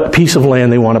out what piece of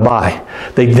land they want to buy.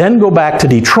 They'd then go back to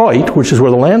Detroit, which is where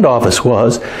the land office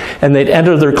was, and they'd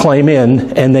enter their claim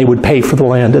in, and they would pay for the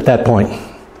land at that point.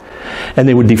 And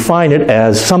they would define it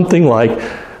as something like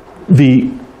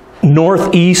the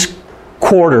northeast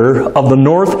quarter of the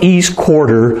northeast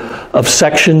quarter of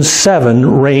section 7,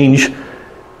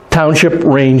 township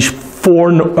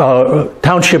 4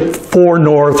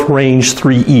 north, range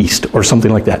 3 east, or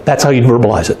something like that. That's how you'd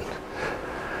verbalize it.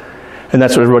 And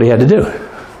that's what everybody had to do.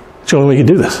 It's the only way you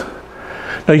could do this.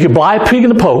 Now you could buy a pig in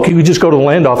the poke. You could just go to the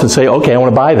land office and say, okay, I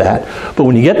want to buy that. But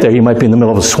when you get there, you might be in the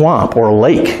middle of a swamp or a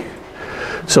lake.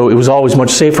 So it was always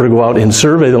much safer to go out and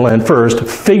survey the land first,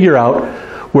 figure out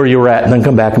where you were at, and then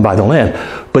come back and buy the land.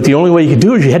 But the only way you could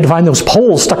do it is you had to find those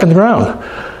poles stuck in the ground.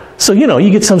 So, you know, you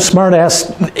get some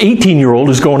smart-ass 18-year-old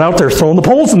who's going out there throwing the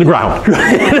poles in the ground.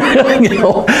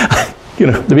 you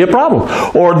know, to be a problem.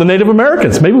 Or the Native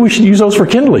Americans. Maybe we should use those for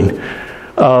kindling.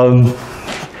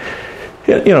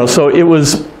 You know, so it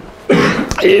was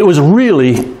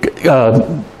really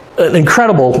an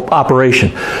incredible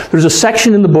operation. There's a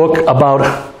section in the book about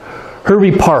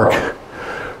Herbie Park.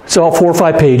 It's all 4 or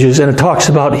 5 pages, and it talks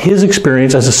about his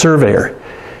experience as a surveyor.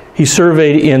 He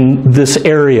surveyed in this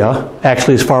area,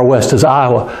 actually as far west as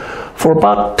Iowa, for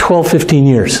about 12, 15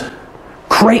 years.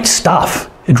 Great stuff.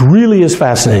 It really is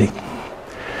fascinating.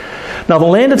 Now the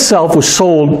land itself was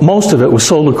sold, most of it was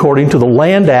sold according to the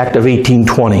Land Act of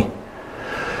 1820.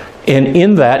 And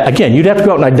in that, again, you'd have to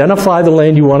go out and identify the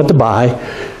land you wanted to buy.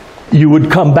 You would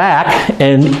come back,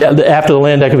 and after the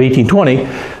Land Act of 1820,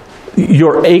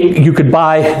 you could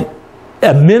buy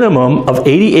a minimum of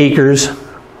 80 acres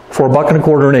for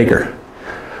 $1.25 an acre.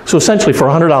 So essentially for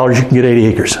 $100 you can get 80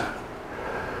 acres.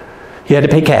 You had to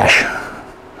pay cash.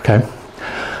 Okay.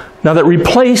 Now that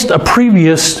replaced a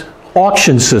previous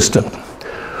auction system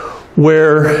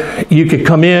where you could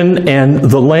come in and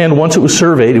the land, once it was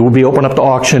surveyed, it would be open up to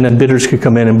auction and bidders could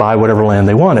come in and buy whatever land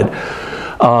they wanted.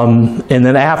 And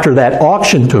then after that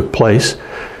auction took place,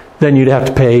 then you'd have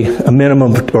to pay a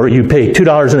minimum, or you'd pay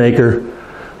 $2 an acre.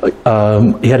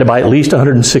 You had to buy at least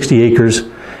 160 acres.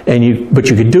 But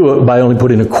you could do it by only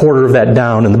putting a quarter of that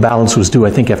down, and the balance was due, I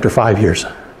think, after 5 years.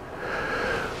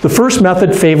 The first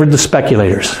method favored the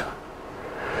speculators.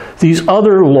 These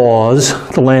other laws,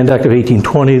 the Land Act of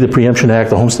 1820, the Preemption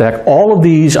Act, the Homestead Act, all of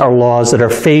these are laws that are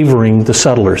favoring the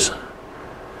settlers.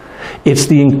 It's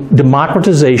the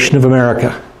democratization of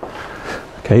America.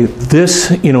 Okay, this,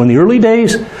 you know, in the early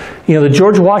days, you know, the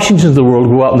George Washingtons of the world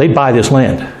go out and they buy this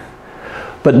land.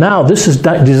 But now this is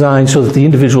designed so that the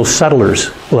individual settlers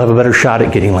will have a better shot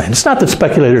at getting land. It's not that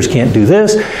speculators can't do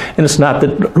this, and it's not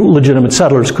that legitimate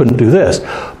settlers couldn't do this.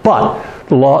 But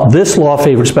this law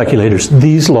favored speculators.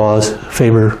 These laws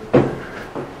favor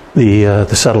the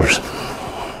settlers.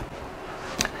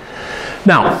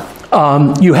 Now,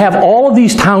 you have all of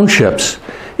these townships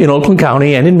in Oakland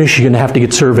County and in Michigan have to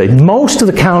get surveyed. Most of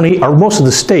the county, or most of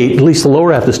the state, at least the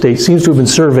lower half of the state, seems to have been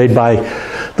surveyed by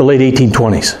the late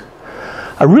 1820s.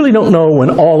 I really don't know when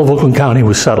all of Oakland County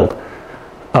was settled,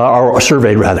 or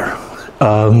surveyed rather.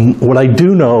 What I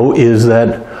do know is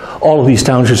that all of these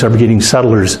townships are getting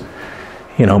settlers,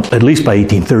 you know, at least by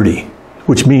 1830,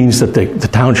 which means that the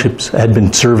townships had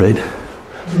been surveyed.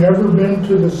 Have you ever been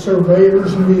to the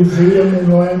Surveyors Museum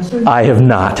in Lansing? I have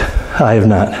not. I have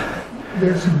not.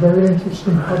 There's some very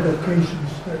interesting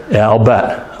publications there. Yeah, I'll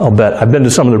bet. I'll bet. I've been to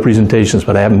some of the presentations,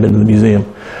 but I haven't been to the museum.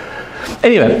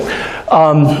 Anyway,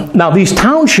 now these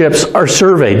townships are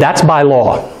surveyed. That's by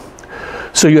law.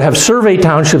 So you have survey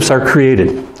townships are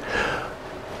created.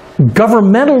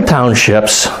 Governmental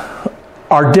townships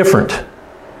are different.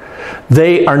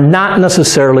 They are not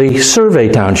necessarily survey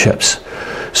townships.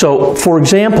 So, for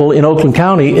example, in Oakland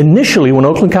County, initially when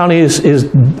Oakland County is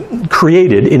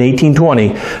created in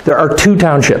 1820, there are two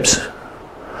townships,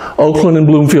 Oakland and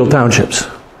Bloomfield townships.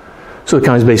 So the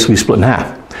county is basically split in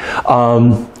half.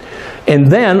 And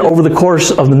then over the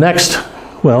course of the next,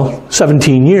 well,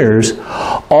 17 years,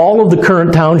 all of the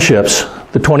current townships,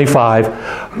 the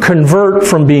 25, convert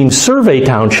from being survey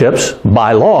townships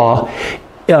by law,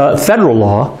 federal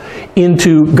law,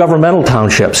 into governmental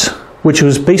townships, which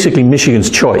was basically Michigan's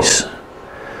choice.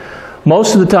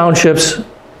 Most of the townships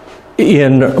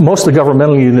most of the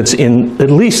governmental units in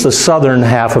at least the southern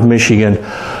half of Michigan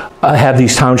have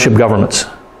these township governments.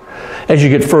 As you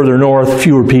get further north,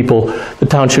 fewer people, the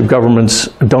township governments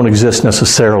don't exist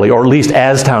necessarily, or at least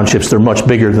as townships, they're much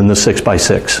bigger than the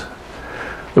 6x6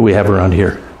 that we have around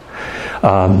here.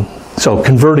 So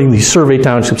converting these survey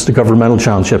townships to governmental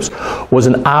townships was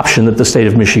an option that the state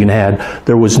of Michigan had.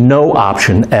 There was no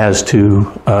option as to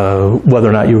whether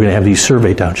or not you were going to have these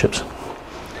survey townships.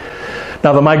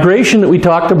 Now the migration that we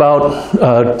talked about,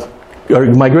 or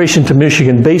migration to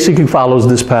Michigan, basically follows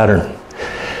this pattern.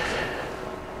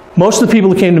 Most of the people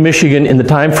that came to Michigan in the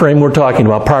time frame we're talking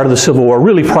about, prior to the Civil War,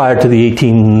 really prior to the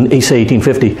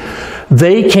 1850,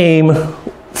 they came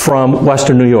from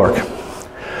Western New York.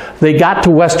 They got to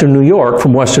Western New York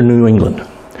from Western New England.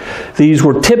 These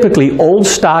were typically old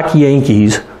stock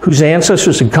Yankees whose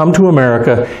ancestors had come to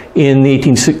America in the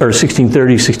 1630s,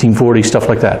 1640s, stuff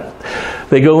like that.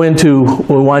 They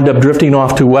wind up drifting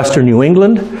off to Western New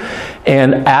England,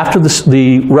 and after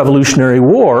the Revolutionary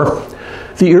War,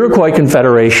 the Iroquois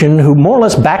Confederation, who more or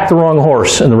less backed the wrong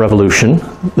horse in the Revolution,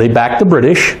 they backed the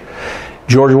British.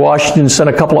 George Washington sent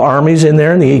a couple of armies in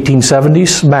there in the 1870s,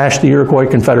 smashed the Iroquois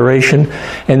Confederation,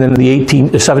 and then in the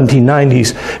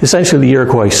 1790s, essentially the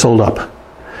Iroquois sold up.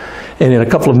 And in a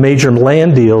couple of major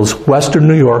land deals, Western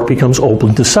New York becomes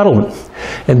open to settlement.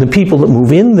 And the people that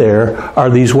move in there are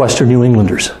these Western New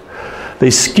Englanders.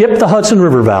 They skip the Hudson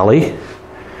River Valley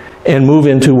and move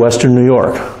into Western New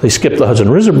York. They skip the Hudson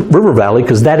River Valley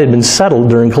because that had been settled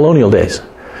during colonial days.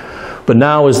 But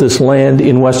now as this land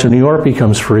in Western New York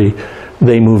becomes free,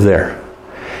 they move there.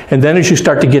 And then as you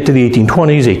start to get to the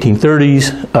 1820s,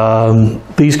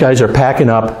 1830s, these guys are packing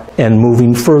up and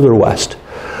moving further west,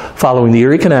 following the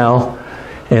Erie Canal,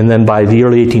 and then by the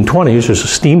early 1820s, there's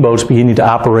steamboats beginning to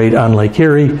operate on Lake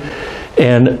Erie,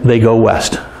 and they go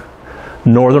west.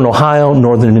 Northern Ohio,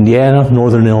 northern Indiana,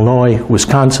 northern Illinois,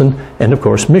 Wisconsin, and of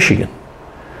course Michigan.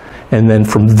 And then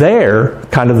from there,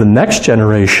 kind of the next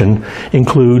generation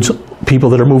includes people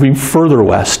that are moving further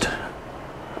west.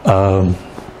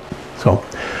 So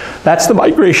that's the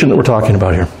migration that we're talking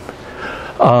about here.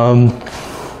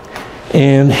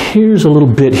 And here's a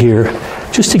little bit here,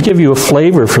 just to give you a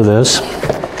flavor for this.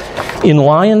 In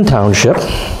Lyon Township,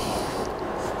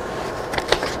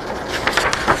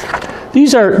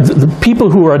 these are the people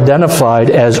who are identified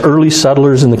as early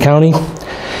settlers in the county.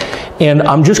 And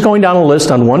I'm just going down a list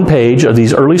on one page of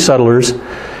these early settlers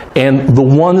and the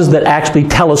ones that actually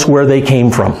tell us where they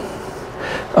came from.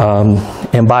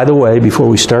 And by the way, before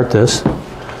we start this,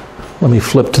 let me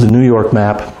flip to the New York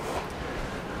map.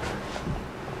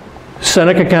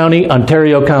 Seneca County,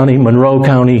 Ontario County, Monroe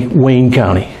County, Wayne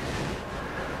County.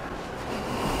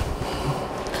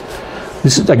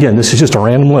 This is just a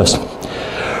random list.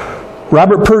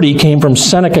 Robert Purdy came from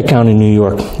Seneca County, New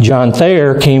York. John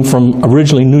Thayer came from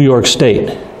originally New York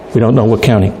State. We don't know what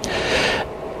county.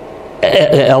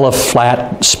 Ella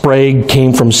Flatt Sprague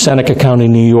came from Seneca County,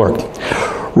 New York.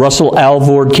 Russell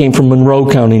Alvord came from Monroe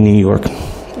County, New York.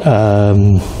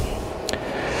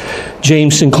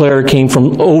 James Sinclair came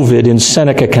from Ovid in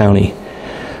Seneca County.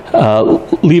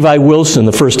 Levi Wilson,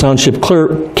 the first township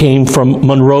clerk, came from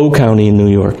Monroe County in New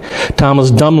York.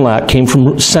 Thomas Dumlach came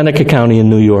from Seneca County in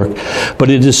New York. But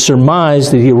it is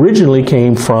surmised that he originally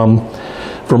came from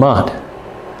Vermont.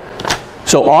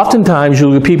 So oftentimes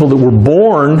you'll get people that were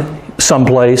born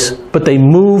someplace, but they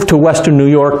moved to Western New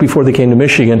York before they came to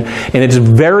Michigan, and it's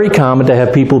very common to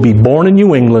have people be born in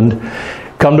New England,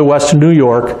 come to Western New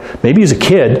York, maybe as a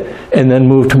kid, and then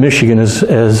move to Michigan as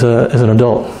an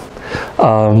adult.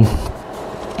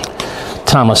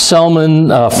 Thomas Selman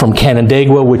from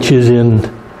Canandaigua, which is in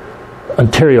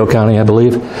Ontario County, I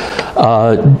believe.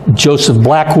 Joseph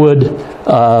Blackwood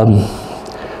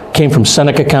came from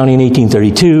Seneca County in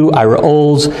 1832. Ira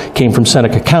Olds came from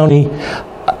Seneca County.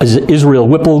 Israel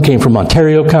Whipple came from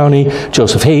Ontario County.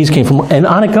 Joseph Hayes came from, and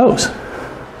on it goes.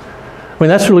 I mean,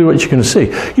 that's really what you're going to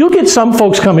see. You'll get some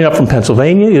folks coming up from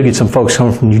Pennsylvania. You'll get some folks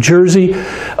coming from New Jersey.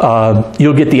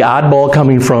 You'll get the oddball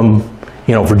coming from,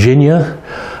 you know, Virginia.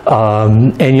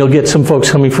 And you'll get some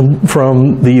folks coming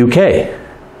from the UK.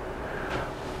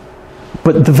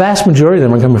 But the vast majority of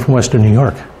them are coming from Western New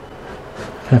York.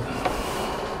 Okay.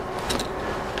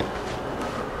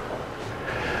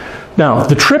 Now,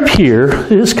 the trip here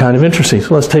is kind of interesting.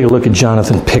 So let's take a look at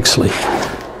Jonathan Pixley.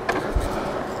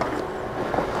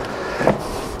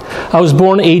 I was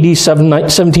born AD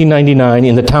 1799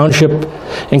 in the township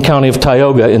and county of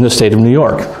Tioga in the state of New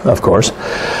York, of course.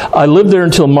 I lived there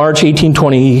until March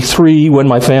 1823 when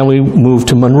my family moved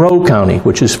to Monroe County,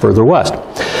 which is further west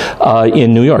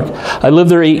in New York. I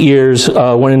lived there 8 years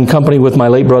when in company with my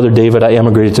late brother David, I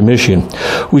emigrated to Michigan.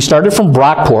 We started from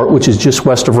Brockport, which is just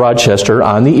west of Rochester,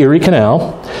 on the Erie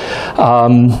Canal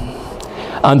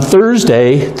on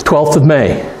Thursday, the 12th of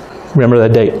May. Remember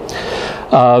that date.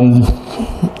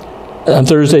 On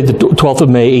Thursday, the 12th of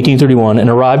May, 1831, and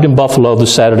arrived in Buffalo the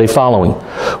Saturday following.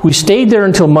 We stayed there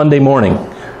until Monday morning.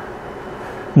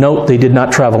 Note, they did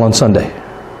not travel on Sunday.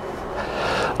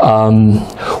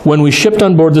 When we shipped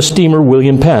on board the steamer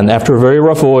William Penn, after a very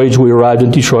rough voyage, we arrived in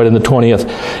Detroit on the 20th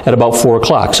at about 4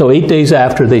 o'clock. So 8 days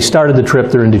after they started the trip,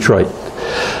 they're in Detroit.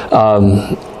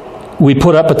 We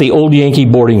put up at the Old Yankee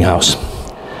boarding house.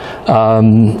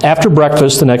 After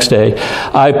breakfast the next day,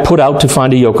 I put out to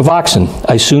find a yoke of oxen.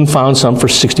 I soon found some for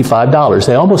 $65.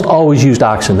 They almost always used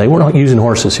oxen. They weren't using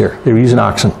horses here. They were using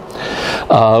oxen.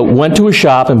 Went to a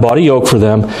shop and bought a yoke for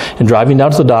them, and driving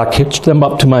down to the dock, hitched them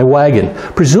up to my wagon.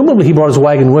 Presumably he brought his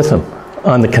wagon with him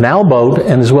on the canal boat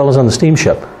and as well as on the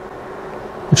steamship,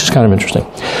 which is kind of interesting.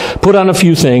 Put on a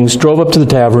few things, drove up to the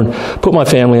tavern, put my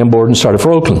family on board, and started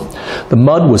for Oakland. The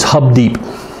mud was hub deep,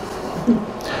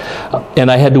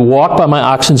 and I had to walk by my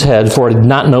oxen's head, for I did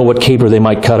not know what caper they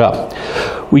might cut up.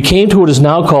 We came to what is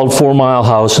now called 4 Mile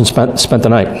House and spent the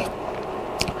night.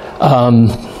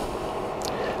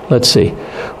 Let's see.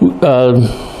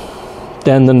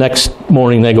 Then the next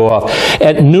morning they go off.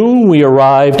 At noon we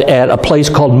arrived at a place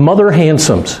called Mother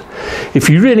Handsome's. If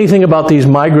you read anything about these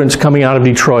migrants coming out of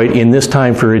Detroit in this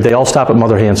time period, they all stop at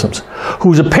Mother Handsome's,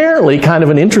 who's apparently kind of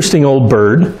an interesting old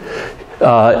bird.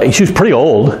 She was pretty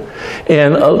old,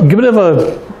 and a bit of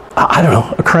a, I don't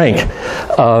know, a crank.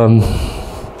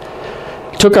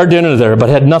 Took our dinner there, but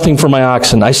had nothing for my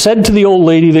oxen. I said to the old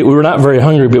lady that we were not very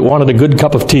hungry, but wanted a good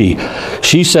cup of tea.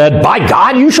 She said, "By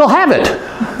God, you shall have it."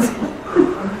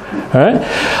 All right.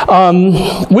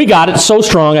 We got it so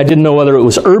strong I didn't know whether it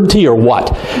was herb tea or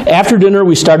what. After dinner,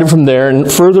 we started from there and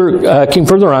came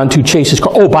further on to Chase's.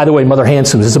 Oh, by the way, Mother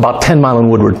Hanson's is about 10 miles in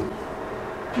Woodward.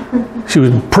 She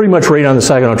was pretty much right on the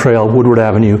Saginaw Trail, Woodward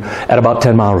Avenue, at about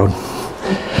 10 Mile Road.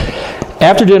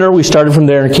 After dinner, we started from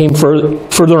there and came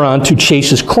further on to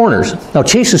Chase's Corners. Now,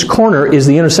 Chase's Corner is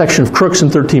the intersection of Crooks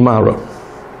and 13 Mile Road.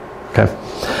 Okay.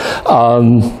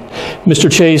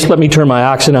 Mr. Chase let me turn my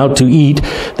oxen out to eat.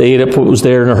 They ate up what was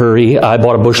there in a hurry. I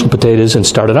bought a bushel of potatoes and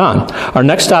started on. Our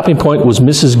next stopping point was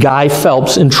Mrs. Guy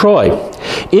Phelps in Troy.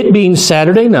 It being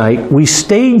Saturday night, we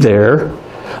stayed there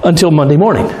until Monday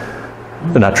morning.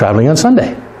 They're not traveling on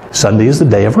Sunday. Sunday is the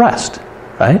day of rest,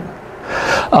 right?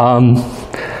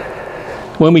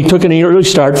 When we took an early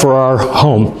start for our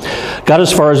home. Got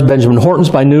as far as Benjamin Horton's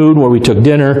by noon, where we took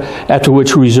dinner, after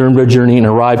which we resumed our journey and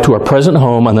arrived to our present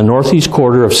home on the northeast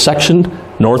quarter, section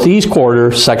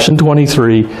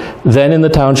 23, then in the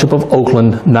township of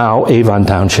Oakland, now Avon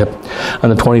Township, on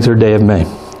the 23rd day of May.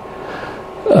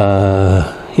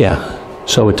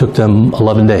 So it took them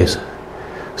 11 days,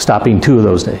 stopping 2 of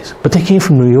those days. But they came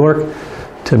from New York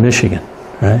to Michigan,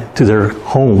 right, to their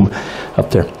home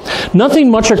up there.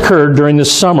 Nothing much occurred during the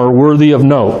summer worthy of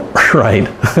note, right?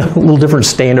 A little different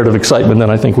standard of excitement than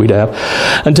I think we'd have,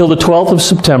 until the 12th of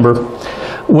September,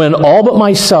 when all but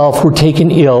myself were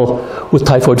taken ill with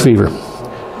typhoid fever.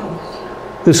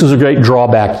 This was a great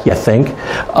drawback, you think.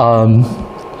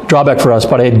 Drawback for us,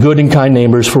 but I had good and kind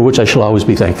neighbors for which I shall always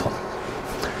be thankful.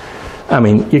 I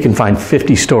mean, you can find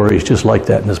 50 stories just like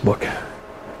that in this book.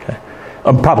 Okay.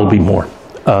 probably more.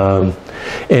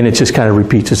 And it just kind of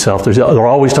repeats itself. They're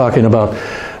always talking about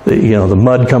the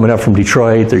mud coming up from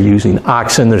Detroit. They're using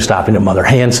oxen. They're stopping at Mother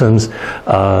Hanson's,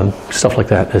 stuff like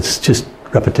that. It's just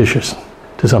repetitious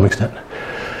to some extent.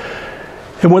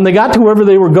 And when they got to wherever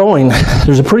they were going,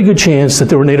 there's a pretty good chance that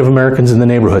there were Native Americans in the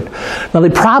neighborhood. Now, they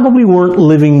probably weren't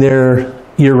living there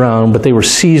year-round, but they were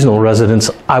seasonal residents,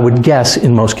 I would guess,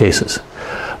 in most cases.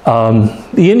 The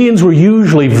Indians were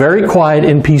usually very quiet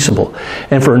and peaceable,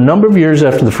 and for a number of years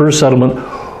after the first settlement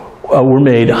were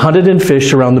made, hunted and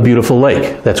fished around the beautiful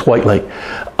lake. That's White Lake.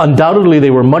 Undoubtedly,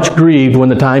 they were much grieved when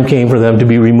the time came for them to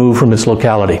be removed from its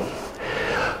locality.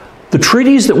 The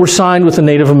treaties that were signed with the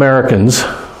Native Americans,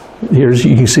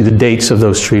 you can see the dates of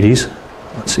those treaties.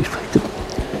 Let's see if I could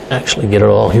actually get it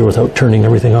all here without turning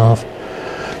everything off.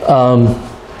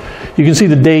 You can see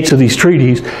the dates of these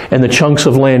treaties and the chunks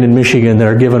of land in Michigan that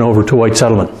are given over to white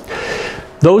settlement.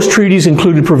 Those treaties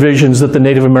included provisions that the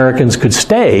Native Americans could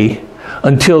stay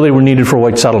until they were needed for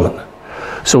white settlement.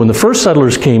 So when the first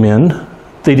settlers came in,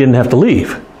 they didn't have to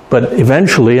leave. But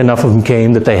eventually enough of them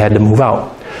came that they had to move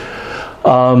out.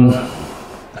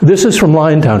 This is from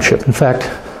Lyon Township. In fact,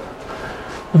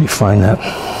 let me find that.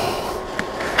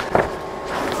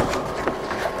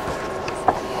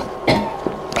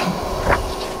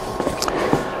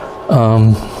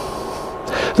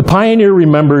 The pioneer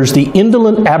remembers the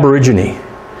indolent Aborigine.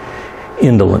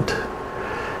 Indolent.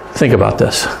 Think about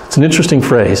this. It's an interesting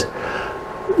phrase.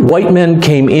 White men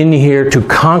came in here to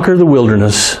conquer the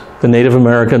wilderness. The Native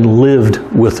American lived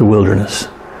with the wilderness.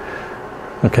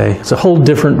 Okay? It's a whole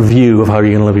different view of how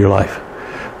you're going to live your life.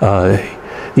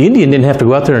 The Indian didn't have to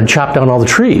go out there and chop down all the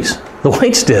trees. The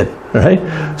whites did, right?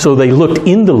 So they looked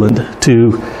indolent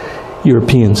to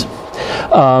Europeans.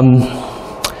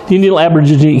 The Indian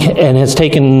Aborigine and has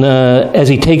taken, as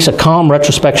he takes a calm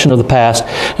retrospection of the past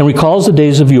and recalls the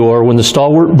days of yore when the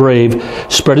stalwart brave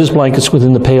spread his blankets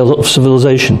within the pale of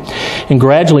civilization, and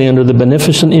gradually under the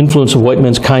beneficent influence of white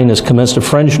men's kindness commenced a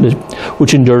friendship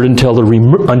which endured until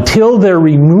their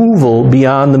removal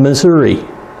beyond the Missouri.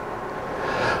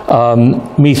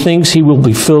 Methinks he will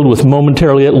be filled with,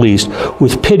 momentarily at least,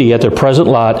 with pity at their present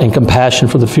lot and compassion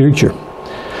for the future.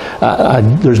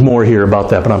 There's more here about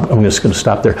that, but I'm just going to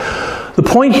stop there. The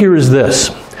point here is this,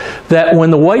 that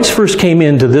when the whites first came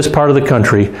into this part of the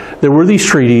country, there were these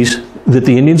treaties that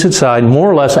the Indians had signed more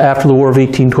or less after the War of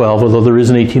 1812, although there is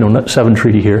an 1807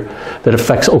 treaty here that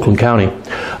affects Oakland County.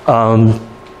 But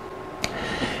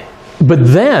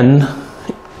then,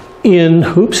 in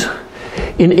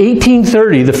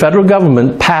 1830, the federal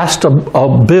government passed a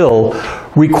bill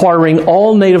requiring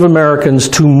all Native Americans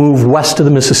to move west of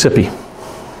the Mississippi.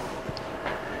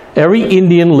 Every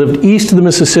Indian lived east of the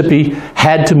Mississippi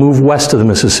had to move west of the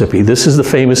Mississippi. This is the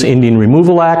famous Indian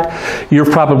Removal Act. You're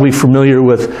probably familiar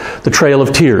with the Trail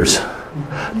of Tears.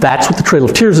 That's what the Trail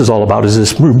of Tears is all about, is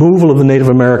this removal of the Native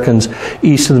Americans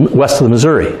west of the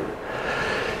Missouri.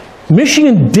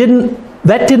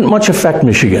 That didn't much affect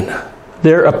Michigan.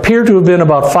 There appear to have been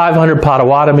about 500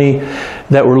 Potawatomi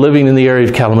that were living in the area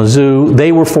of Kalamazoo.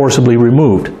 They were forcibly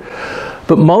removed.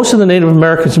 But most of the Native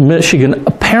Americans in Michigan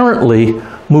apparently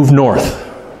moved north.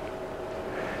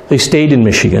 They stayed in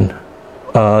Michigan.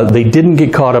 They didn't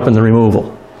get caught up in the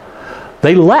removal.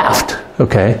 They left,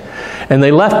 okay? And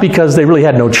they left because they really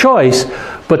had no choice,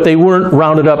 but they weren't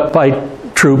rounded up by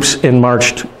troops and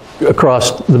marched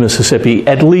across the Mississippi.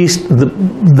 At least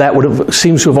that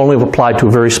seems to have only applied to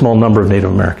a very small number of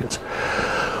Native Americans.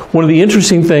 One of the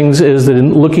interesting things is that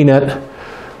in looking at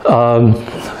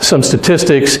some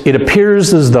statistics, it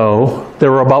appears as though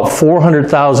there were about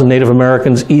 400,000 Native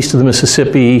Americans east of the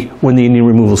Mississippi when the Indian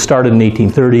removal started in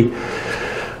 1830.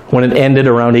 When it ended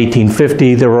around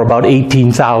 1850, there were about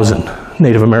 18,000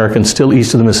 Native Americans still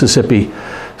east of the Mississippi.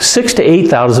 6,000 to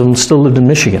 8,000 of them still lived in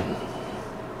Michigan,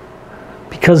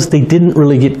 because they didn't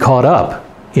really get caught up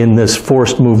in this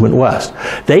forced movement west.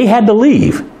 They had to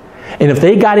leave. And if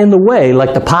they got in the way,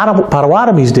 like the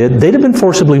Potawatomis did, they'd have been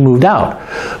forcibly moved out.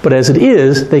 But as it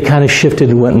is, they kind of shifted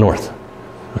and went north.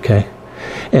 Okay?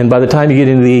 And by the time you get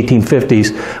into the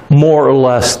 1850s, more or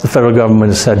less, the federal government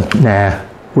has said, nah,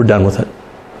 we're done with it.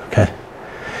 Okay?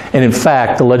 And in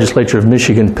fact, the legislature of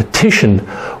Michigan petitioned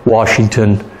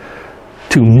Washington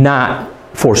to not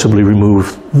forcibly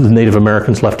remove the Native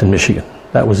Americans left in Michigan.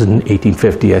 That was in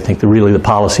 1850. I think really the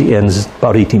policy ends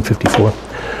about 1854.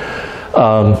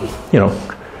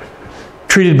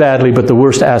 Treated badly, but the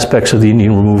worst aspects of the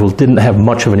Indian removal didn't have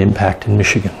much of an impact in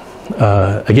Michigan.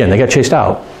 Again, they got chased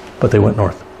out, but they went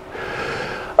north.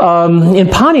 In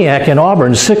Pontiac and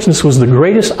Auburn, sickness was the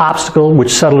greatest obstacle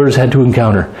which settlers had to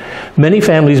encounter. Many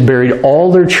families buried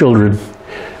all their children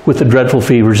with the dreadful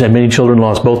fevers, and many children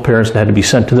lost both parents and had to be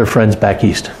sent to their friends back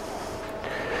east.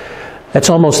 That's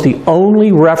almost the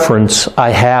only reference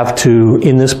I have to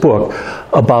in this book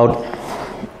about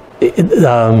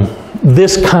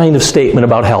this kind of statement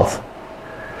about health.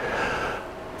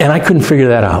 And I couldn't figure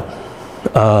that out.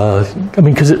 I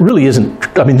mean, because it really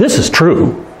isn't, I mean, this is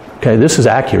true, okay, this is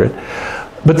accurate,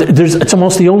 but it's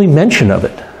almost the only mention of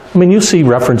it. I mean, you'll see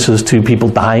references to people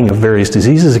dying of various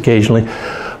diseases occasionally,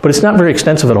 but it's not very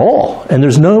extensive at all. And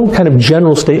there's no kind of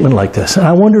general statement like this. And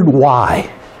I wondered why.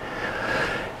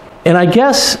 And I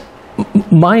guess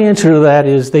my answer to that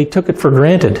is they took it for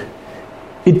granted.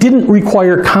 It didn't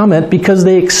require comment because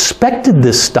they expected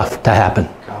this stuff to happen.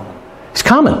 It's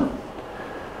common,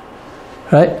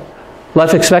 right?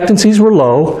 Life expectancies were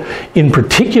low. In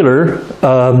particular,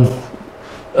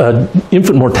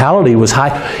 infant mortality was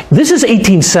high. This is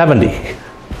 1870.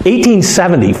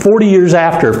 1870, 40 years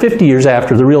after, 50 years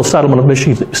after the real settlement of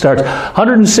Michigan starts,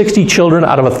 160 children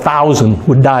out of 1,000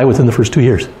 would die within the first 2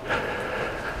 years.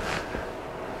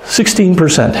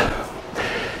 16%.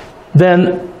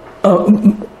 Then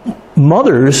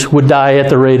mothers would die at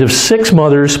the rate of 6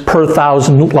 mothers per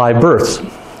 1,000 live births,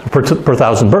 per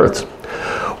 1,000 births,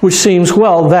 which seems,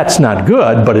 well, that's not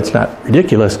good, but it's not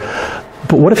ridiculous.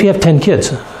 But what if you have 10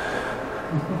 kids?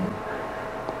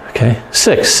 Okay,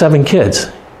 6, 7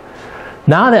 kids.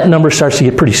 Now that number starts to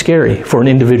get pretty scary for an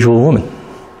individual woman.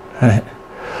 Right?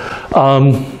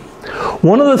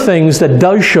 One of the things that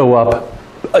does show up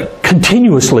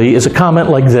continuously is a comment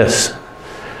like this.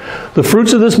 The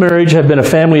fruits of this marriage have been a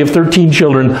family of 13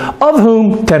 children, of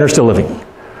whom 10 are still living.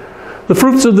 The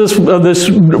fruits of this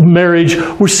marriage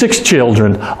were 6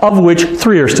 children, of which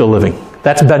 3 are still living.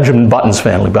 That's Benjamin Button's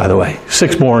family, by the way.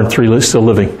 6 born, 3 still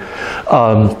living.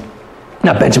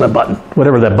 Not Benjamin Button,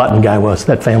 whatever that Button guy was,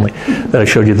 that family that I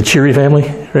showed you, the Cheery family,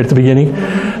 right at the beginning.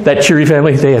 That Cheery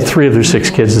family, they had 3 of their 6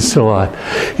 kids that's still alive.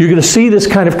 You're going to see this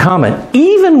kind of comment,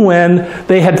 even when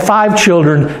they had 5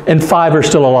 children and 5 are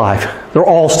still alive. They're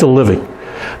all still living.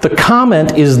 The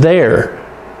comment is there.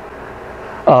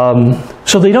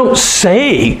 So they don't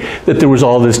say that there was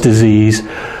all this disease,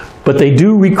 but they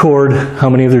do record how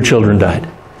many of their children died.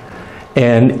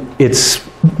 And it's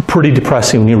pretty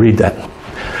depressing when you read that.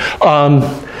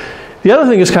 The other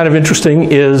thing that's kind of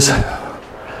interesting is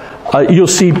you'll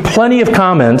see plenty of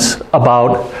comments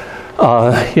about,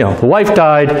 the wife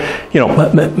died,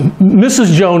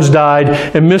 Mrs. Jones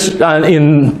died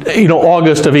in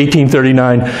August of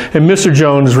 1839, and Mr.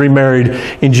 Jones remarried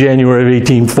in January of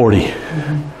 1840.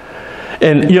 Mm-hmm.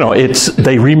 And,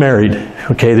 they remarried,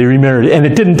 okay, they remarried, and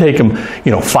it didn't take them,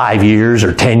 5 years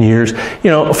or 10 years.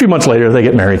 A few months later, they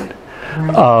get married.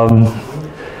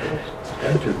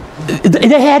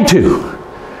 They had to.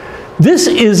 These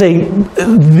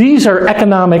are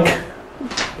economic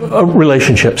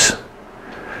relationships.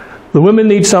 The women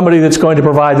need somebody that's going to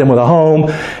provide them with a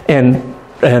home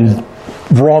and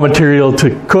raw material to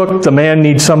cook. The man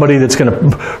needs somebody that's going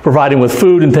to provide him with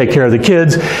food and take care of the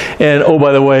kids. And oh,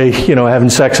 by the way, having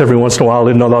sex every once in a while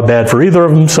isn't all that bad for either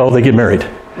of them, so they get married.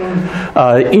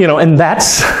 And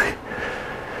that's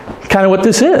kind of what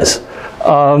this is.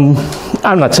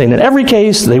 I'm not saying in every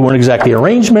case they weren't exactly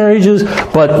arranged marriages,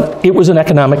 but it was an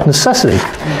economic necessity.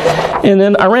 And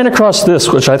then I ran across this,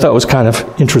 which I thought was kind of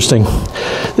interesting.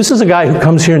 This is a guy who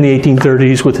comes here in the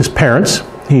 1830s with his parents.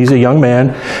 He's a young man,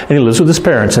 and he lives with his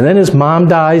parents. And then his mom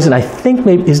dies, and I think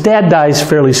maybe his dad dies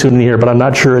fairly soon in the year, but I'm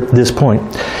not sure at this point.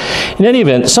 In any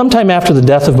event, sometime after the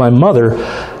death of my mother,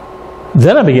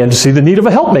 then I began to see the need of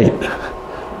a helpmate.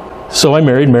 So I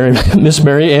married Miss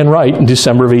Mary Ann Wright in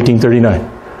December of 1839.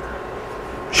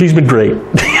 She's been great.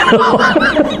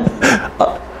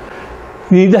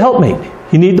 You need the helpmate.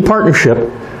 You need the partnership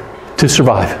to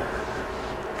survive.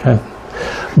 Okay?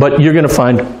 But you're going to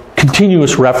find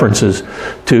continuous references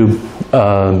to,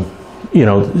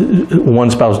 one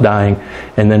spouse dying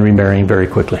and then remarrying very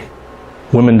quickly.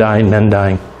 Women dying, men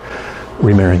dying,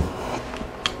 remarrying.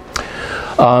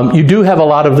 You do have a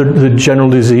lot of the general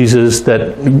diseases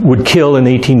that would kill in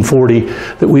 1840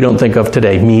 that we don't think of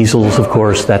today. Measles, of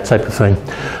course, that type of thing.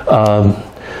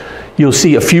 You'll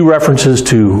see a few references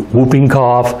to whooping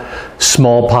cough,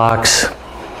 smallpox,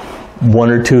 1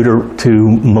 or 2 to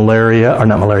malaria, or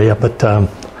not malaria, but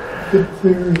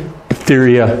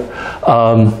diphtheria.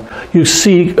 You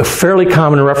see fairly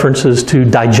common references to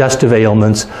digestive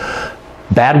ailments,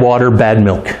 bad water, bad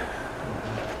milk.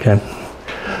 Okay.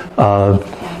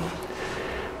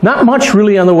 Not much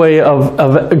really on the way of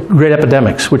great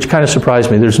epidemics, which kind of surprised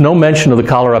me. There's no mention of the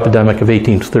cholera epidemic of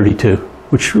 1832,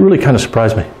 which really kind of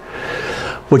surprised me.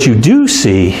 What you do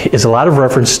see is a lot of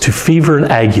reference to fever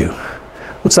and ague.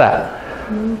 What's that?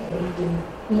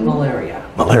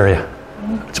 Malaria. Malaria.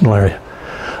 It's malaria.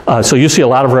 So you see a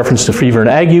lot of reference to fever and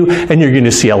ague, and you're going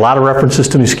to see a lot of references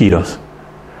to mosquitoes.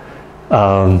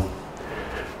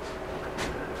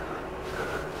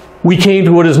 We came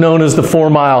to what is known as the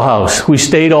 4-mile house. We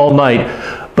stayed all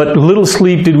night, but little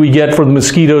sleep did we get, for the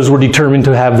mosquitoes were determined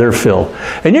to have their fill.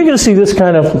 And you're going to see this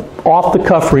kind of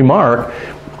off-the-cuff remark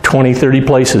 20, 30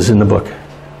 places in the book.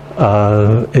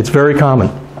 It's very common.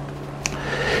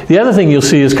 The other thing you'll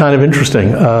see is kind of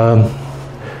interesting.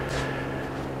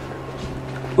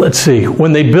 Let's see.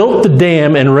 When they built the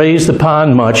dam and raised the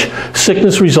pond much,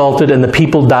 sickness resulted and the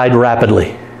people died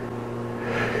rapidly.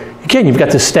 Again, you've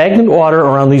got the stagnant water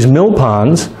around these mill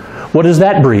ponds. What does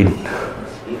that breed?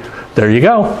 There you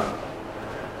go.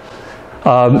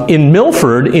 In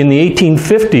Milford, in the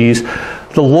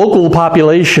 1850s, the local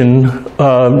population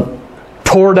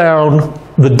tore down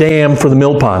the dam for the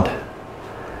mill pond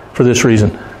for this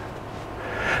reason.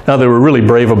 Now, they were really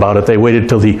brave about it. They waited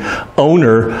till the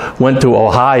owner went to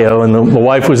Ohio, and the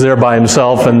wife was there by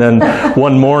himself, and then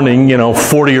one morning,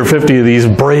 40 or 50 of these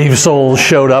brave souls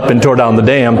showed up and tore down the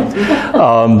dam.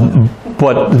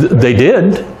 But they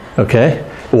did, okay?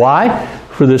 Why?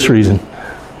 For this reason,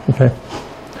 okay?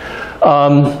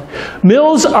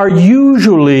 Mills are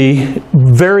usually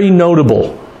very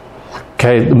notable.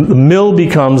 Okay, the mill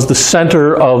becomes the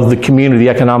center of the community, the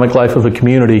economic life of the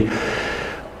community.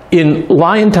 In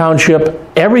Lyon Township,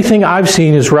 everything I've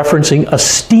seen is referencing a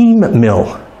steam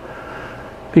mill,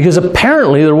 because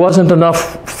apparently there wasn't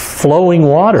enough flowing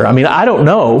water. I mean, I don't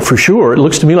know for sure. It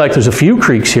looks to me like there's a few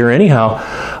creeks here anyhow,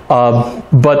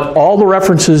 but all the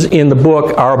references in the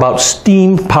book are about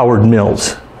steam-powered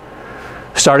mills,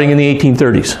 starting in the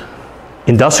 1830s.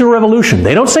 Industrial Revolution.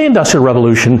 They don't say Industrial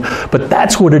Revolution, but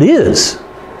that's what it is.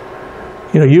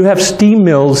 You have steam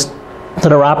mills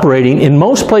that are operating. In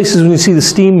most places when you see the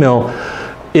steam mill,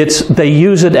 they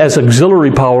use it as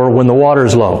auxiliary power when the water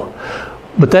is low.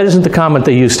 But that isn't the comment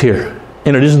they used here.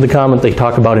 And it isn't the comment they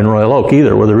talk about in Royal Oak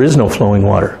either, where there is no flowing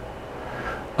water.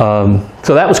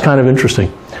 So that was kind of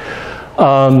interesting.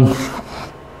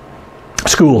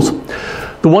 Schools.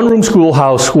 The one-room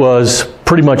schoolhouse was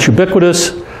pretty much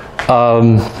ubiquitous.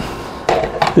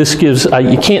 This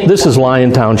is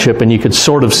Lyon Township, and you could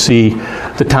sort of see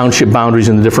the township boundaries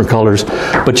in the different colors.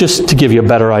 But just to give you a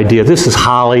better idea, this is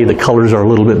Holly. The colors are a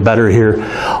little bit better here.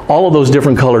 All of those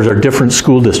different colors are different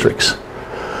school districts.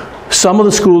 Some of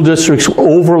the school districts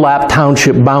overlap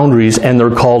township boundaries, and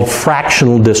they're called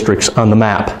fractional districts on the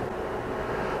map.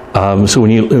 So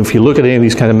if you look at any of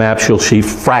these kind of maps, you'll see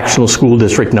fractional school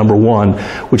district number 1,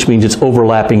 which means it's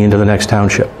overlapping into the next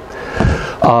township.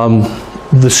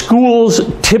 The schools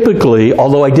typically,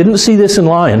 although I didn't see this in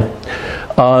Lyon,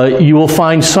 you will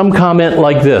find some comment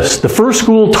like this. The first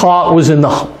school taught was in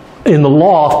the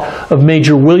loft of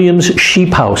Major Williams'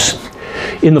 sheep house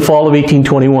in the fall of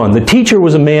 1821. The teacher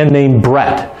was a man named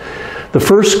Brett. The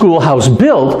first schoolhouse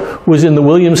built was in the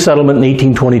Williams settlement in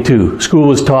 1822. School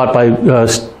was taught by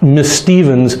Miss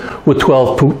Stevens with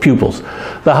 12 pupils.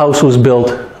 The house was built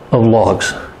of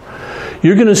logs.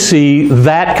 You're going to see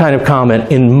that kind of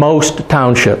comment in most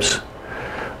townships.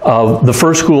 The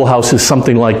first schoolhouse is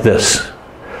something like this.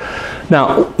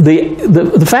 Now,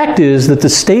 the fact is that the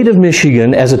state of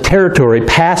Michigan, as a territory,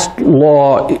 passed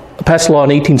law in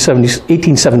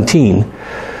 1817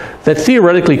 that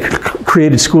theoretically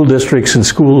created school districts and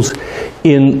schools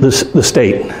in the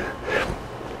state,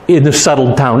 in the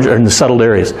settled towns or in the settled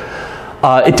areas.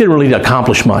 It didn't really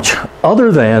accomplish much,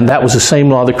 other than that was the same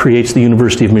law that creates the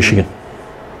University of Michigan.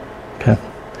 Okay.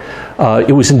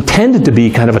 It was intended to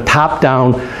be kind of a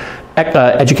top-down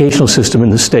educational system in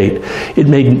the state. It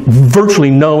made virtually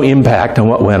no impact on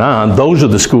what went on. Those are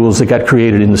the schools that got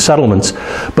created in the settlements,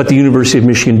 but the University of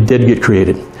Michigan did get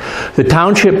created. The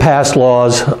township passed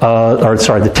laws,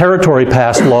 the territory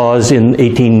passed laws in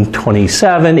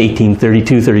 1827,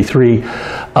 1832, 33,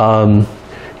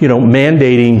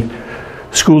 mandating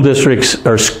school districts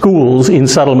or schools in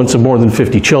settlements of more than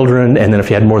 50 children, and then if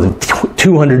you had more than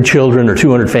 200 children or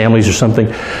 200 families or something,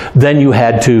 then you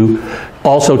had to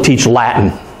also teach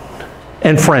Latin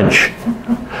and French.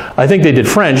 I think they did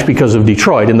French because of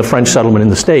Detroit and the French settlement in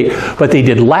the state, but they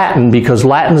did Latin because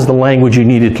Latin is the language you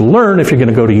needed to learn if you're going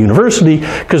to go to university,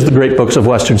 because the great books of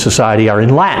Western society are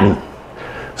in Latin.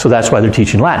 So that's why they're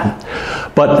teaching Latin.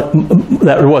 But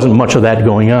there wasn't much of that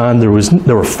going on. There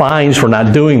were fines for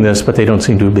not doing this, but they don't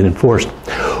seem to have been enforced.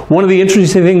 One of the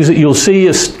interesting things that you'll see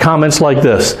is comments like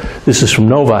this. This is from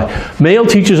Novi. Male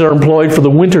teachers are employed for the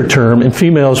winter term and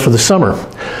females for the summer.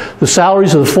 The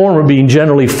salaries of the former being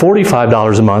generally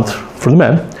 $45 a month for the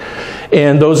men,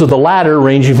 and those of the latter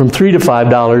ranging from $3 to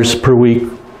 $5 per week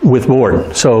with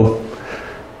board. So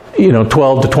you know,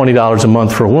 $12 to $20 a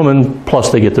month for a woman,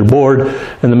 plus they get their board,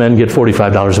 and the men get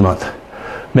 $45 a month.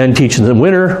 Men teach in the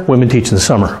winter, women teach in the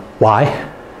summer. Why?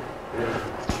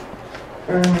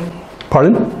 Farming.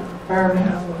 Pardon? Farming.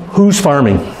 Who's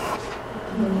farming?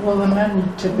 Well, the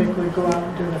men typically go out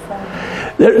and do the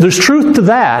farming. There's truth to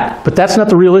that, but that's not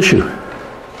the real issue.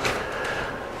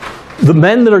 The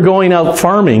men that are going out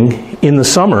farming in the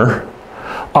summer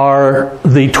are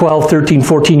the 12, 13,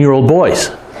 14-year-old boys.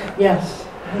 Yes,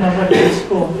 nobody in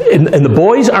school. And the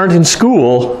boys aren't in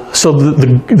school, so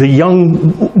the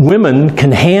young women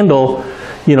can handle,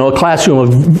 you know, a classroom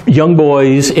of young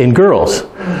boys and girls.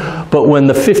 But when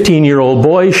the 15-year-old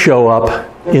boys show up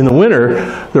in the winter,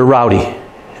 they're rowdy,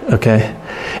 okay?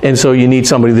 And so you need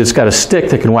somebody that's got a stick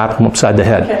that can whack them upside the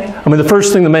head. Okay. I mean, the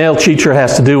first thing the male teacher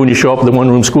has to do when you show up at the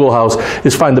one-room schoolhouse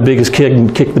is find the biggest kid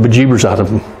and kick the bejeebers out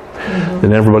of them.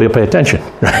 Then everybody will pay attention,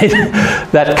 right?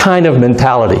 That kind of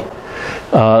mentality.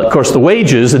 Of course, the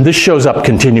wages, and this shows up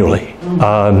continually,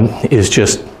 is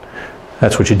just,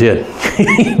 that's what you did.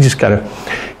 You just kind of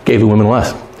gave the women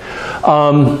less.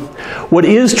 What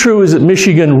is true is that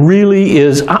Michigan really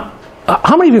is,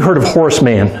 how many of you heard of Horace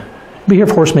Mann? Anybody hear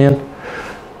of Horace Mann?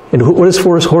 And what is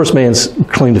Horace Mann's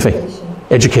claim to fame?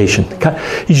 Education.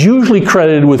 He's usually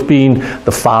credited with being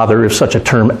the father, if such a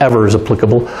term ever is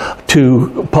applicable,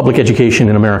 to public education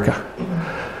in America.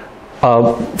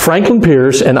 Franklin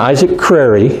Pierce and Isaac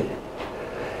Crary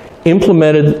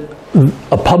implemented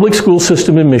a public school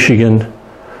system in Michigan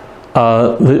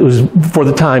that was, for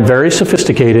the time, very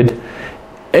sophisticated,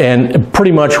 and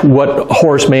pretty much what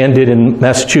Horace Mann did in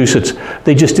Massachusetts.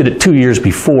 They just did it 2 years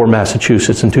before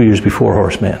Massachusetts and 2 years before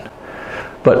Horace Mann.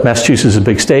 But Massachusetts is a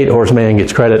big state, Horace Mann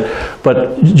gets credit.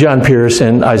 But John Pierce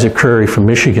and Isaac Curry from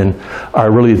Michigan are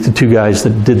really the two guys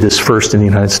that did this first in the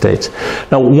United States.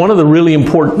 Now, one of the really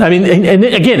important, I mean, and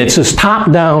again, it's this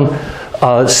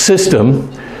top-down system,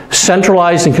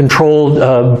 centralized and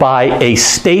controlled by a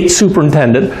state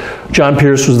superintendent. John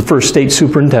Pierce was the first state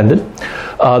superintendent.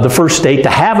 The first state to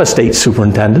have a state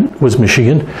superintendent was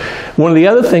Michigan. One of the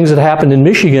other things that happened in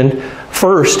Michigan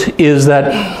first is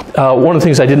that, one of the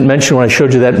things I didn't mention when I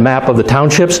showed you that map of the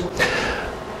townships,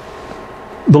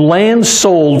 the land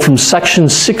sold from Section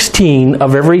 16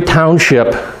 of every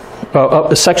township,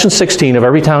 Section 16 of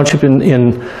every township in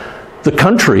the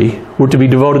country were to be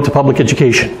devoted to public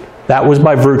education. That was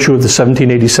by virtue of the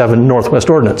 1787 Northwest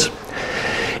Ordinance.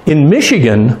 In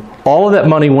Michigan, all of that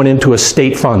money went into a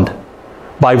state fund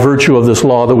by virtue of this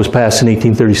law that was passed in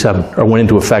 1837, or went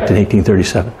into effect in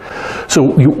 1837.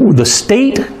 So the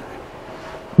state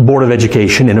Board of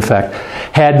Education, in effect,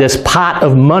 had this pot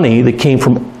of money that came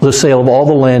from the sale of all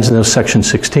the lands in those Section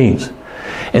 16s.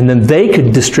 And then they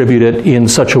could distribute it in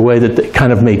such a way that it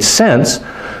kind of made sense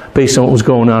based on what was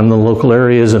going on in the local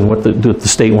areas and what the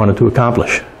state wanted to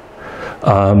accomplish.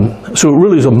 So it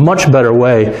really is a much better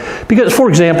way. Because, for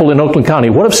example, in Oakland County,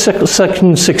 what if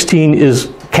Section 16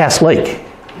 is Cass Lake?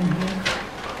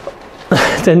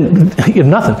 Then you have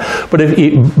nothing. But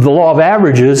if the law of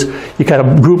averages, you kind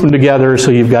of group them together so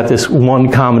you've got this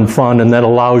one common fund, and that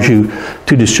allows you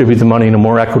to distribute the money in a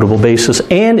more equitable basis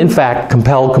and, in fact,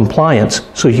 compel compliance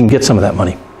so you can get some of that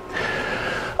money.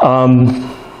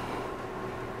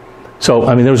 So,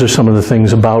 I mean, those are some of the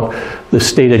things about the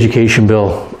state education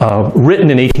bill. Written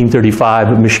in 1835,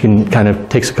 but Michigan kind of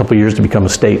takes a couple of years to become a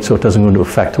state, so it doesn't go into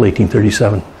effect till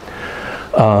 1837.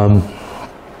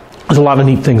 There's a lot of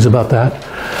neat things about that.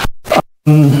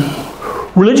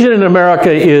 Religion in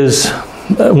America is,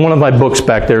 one of my books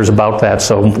back there is about that,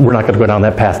 so we're not going to go down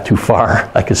that path too far.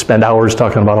 I could spend hours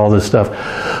talking about all this stuff.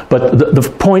 But the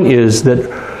point is that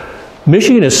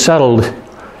Michigan is settled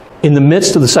in the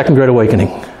midst of the Second Great Awakening.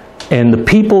 And the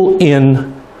people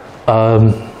in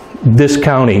this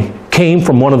county came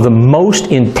from one of the most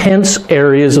intense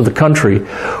areas of the country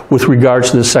with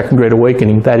regards to the Second Great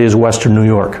Awakening, that is Western New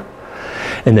York.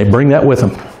 And they bring that with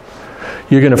them.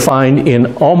 You're going to find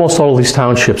in almost all of these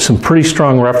townships some pretty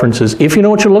strong references, if you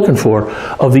know what you're looking for,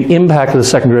 of the impact of the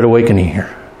Second Great Awakening here.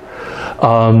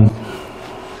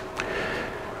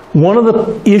 One of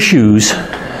the issues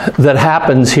that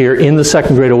happens here in the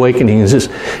Second Great Awakening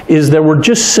is there were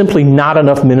just simply not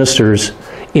enough ministers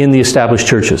in the established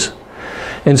churches.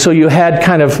 And so you had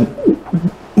kind of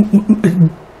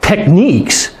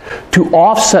techniques to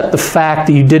offset the fact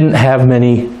that you didn't have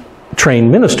many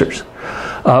trained ministers.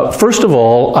 First of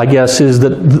all, I guess, is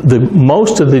that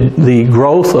most of the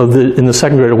growth of in the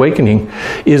Second Great Awakening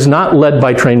is not led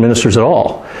by trained ministers at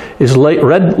all. It's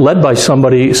led by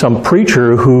somebody, some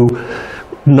preacher who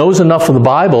knows enough of the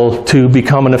Bible to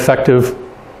become an effective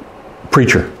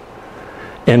preacher.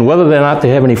 And whether or not they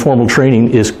have any formal training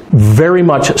is very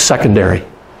much secondary.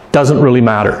 doesn't really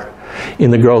matter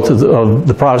in the growth of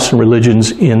the Protestant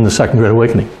religions in the Second Great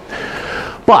Awakening.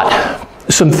 But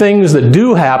some things that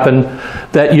do happen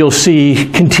that you'll see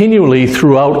continually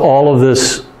throughout all of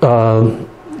this,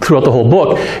 throughout the whole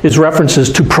book, is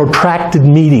references to protracted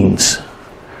meetings.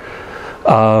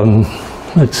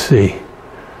 Let's see.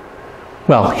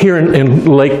 Well, here in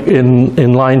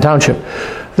Lyon Township,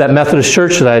 that Methodist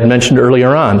church that I had mentioned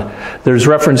earlier on, there's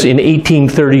reference in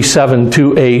 1837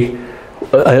 to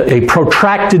a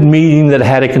protracted meeting that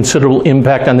had a considerable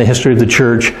impact on the history of the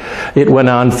church. It went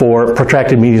on for,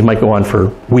 protracted meetings might go on for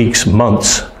weeks,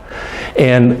 months.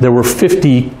 And there were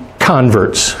 50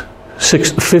 converts,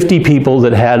 50 people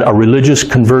that had a religious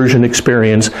conversion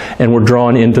experience and were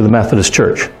drawn into the Methodist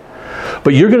church.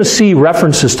 But you're going to see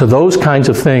references to those kinds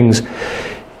of things,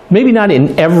 maybe not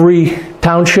in every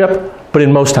township, but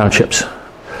in most townships.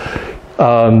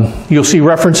 You'll see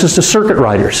references to circuit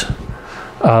riders.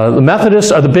 The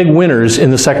Methodists are the big winners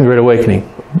in the Second Great Awakening.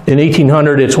 In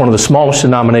 1800, it's one of the smallest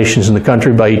denominations in the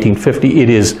country. By 1850, it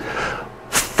is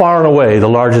far and away the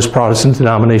largest Protestant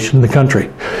denomination in the country.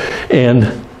 And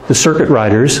the circuit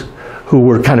riders, who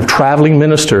were kind of traveling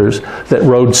ministers that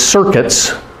rode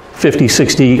circuits, 50,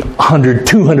 60, 100,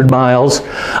 200 miles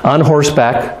on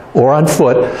horseback or on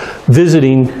foot,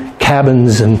 visiting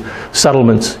cabins and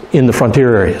settlements in the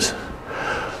frontier areas.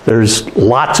 There's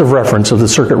lots of reference of the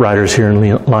circuit riders here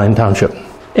in Lyon Township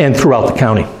and throughout the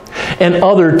county, and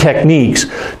other techniques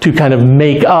to kind of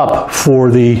make up for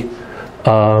the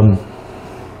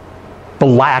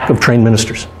lack of trained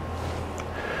ministers.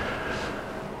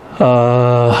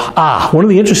 One of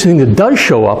the interesting things that does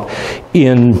show up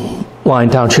in Lyon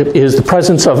Township is the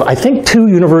presence of, I think, 2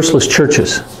 Universalist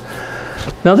churches.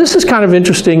 Now this is kind of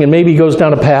interesting and maybe goes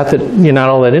down a path that you're not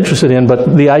all that interested in,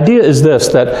 but the idea is this,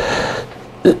 that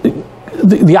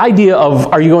the idea of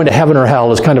are you going to heaven or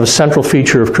hell is kind of a central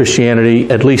feature of Christianity,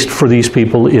 at least for these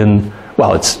people in,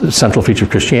 well, it's a central feature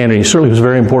of Christianity. It certainly was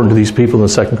very important to these people in the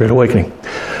Second Great Awakening.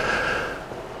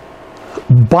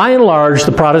 By and large,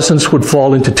 the Protestants would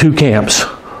fall into 2 camps.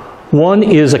 One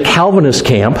is a Calvinist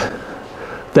camp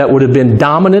that would have been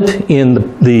dominant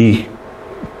in the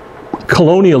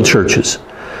colonial churches.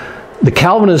 The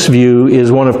Calvinist view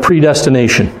is one of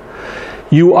predestination.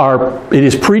 It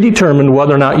is predetermined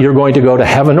whether or not you're going to go to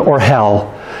heaven or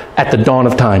hell at the dawn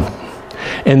of time.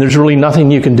 And there's really nothing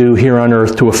you can do here on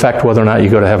earth to affect whether or not you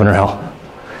go to heaven or hell.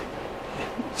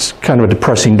 It's kind of a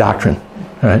depressing doctrine,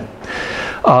 right?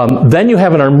 Then you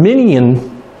have an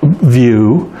Arminian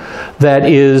view that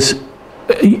is,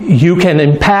 you can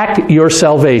impact your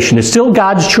salvation. It's still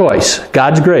God's choice,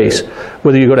 God's grace,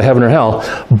 whether you go to heaven or hell,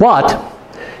 but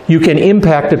you can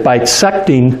impact it by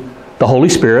accepting the Holy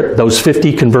Spirit, those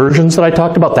 50 conversions that I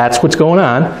talked about, that's what's going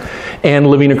on, and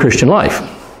living a Christian life.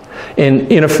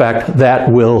 And in effect, that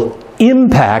will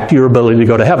impact your ability to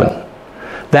go to heaven.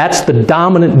 That's the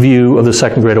dominant view of the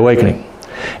Second Great Awakening.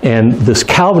 And this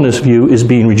Calvinist view is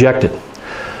being rejected.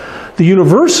 The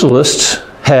Universalists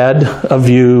had a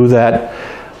view that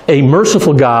a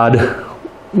merciful God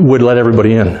would let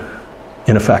everybody in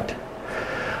effect.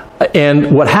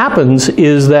 And what happens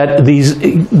is that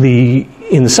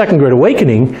in the Second Great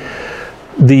Awakening,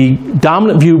 the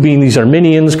dominant view being these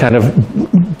Arminians, kind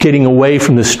of getting away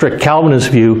from the strict Calvinist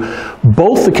view,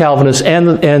 both the Calvinists and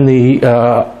the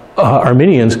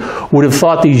Arminians would have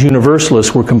thought these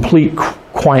Universalists were complete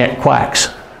quiet quacks.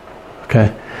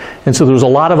 Okay? And so there was a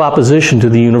lot of opposition to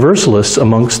the Universalists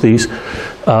amongst these,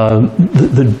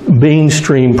 the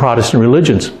mainstream Protestant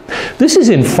religions. This is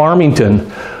in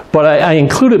Farmington, but I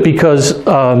include it because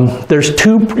there's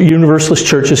 2 Universalist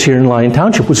churches here in Lyon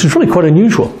Township, which is really quite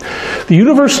unusual. The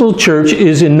Universal Church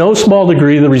is in no small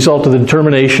degree the result of the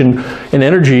determination and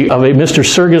energy of a Mr.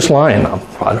 Sergius Lyon.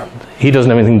 He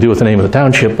doesn't have anything to do with the name of the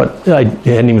township, but I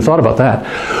hadn't even thought about that.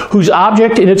 Whose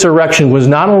object in its erection was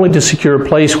not only to secure a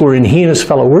place wherein he and his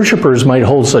fellow worshipers might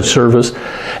hold such service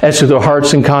as to their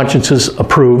hearts and consciences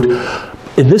approved.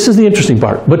 And this is the interesting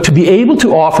part, but to be able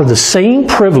to offer the same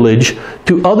privilege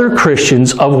to other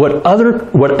Christians of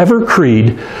whatever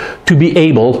creed, to be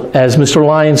able, as Mr.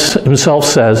 Lyons himself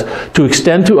says, to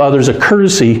extend to others a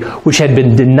courtesy which had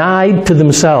been denied to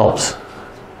themselves.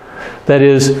 That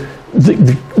is,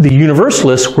 the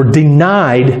Universalists were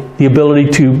denied the ability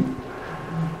to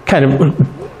kind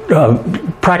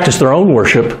of practice their own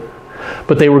worship,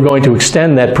 but they were going to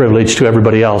extend that privilege to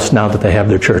everybody else now that they have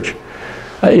their church.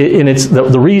 And it's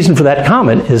the reason for that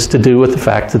comment is to do with the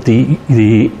fact that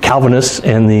the Calvinists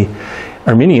and the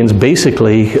Arminians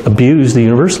basically abused the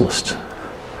Universalists.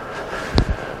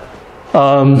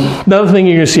 Another thing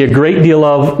you're going to see a great deal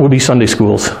of would be Sunday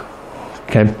schools.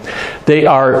 Okay, they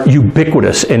are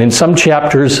ubiquitous, and in some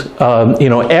chapters,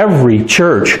 every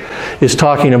church is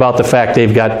talking about the fact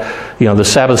they've got, the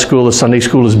Sabbath school, the Sunday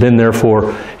school has been there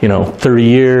for, 30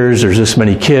 years. There's this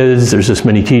many kids. There's this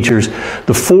many teachers.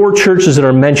 The 4 churches that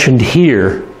are mentioned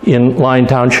here in Lyon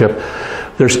Township,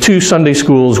 there's 2 Sunday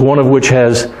schools, one of which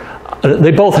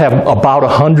they both have about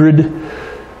 100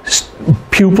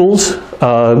 pupils.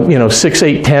 6,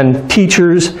 8, 10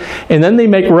 teachers, and then they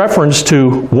make reference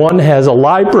to one has a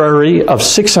library of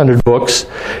 600 books,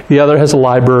 the other has a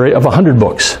library of 100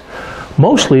 books.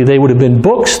 Mostly they would have been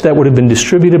books that would have been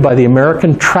distributed by the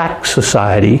American Tract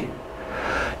Society,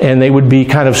 and they would be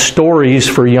kind of stories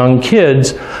for young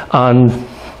kids on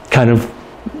kind of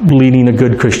leading a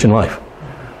good Christian life.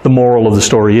 The moral of the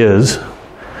story is,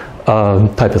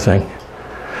 type of thing.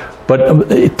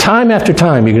 But time after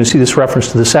time, you're going to see this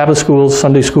reference to the Sabbath schools,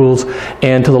 Sunday schools,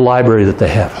 and to the library that they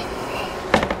have.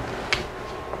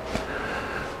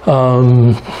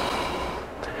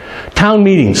 Town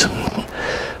meetings.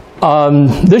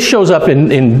 This shows up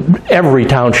in every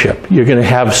township. You're going to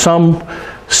have some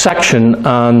section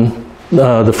on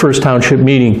the first township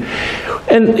meeting.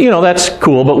 And, that's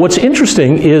cool. But what's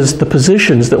interesting is the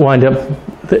positions that wind up,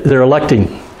 they're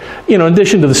electing. In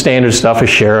addition to the standard stuff, a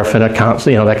sheriff and a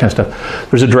council, that kind of stuff.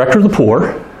 There's a director of the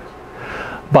poor.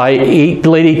 By the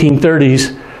late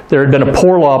 1830s, there had been a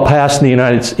poor law passed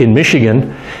in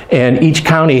Michigan, and each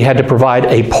county had to provide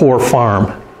a poor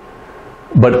farm.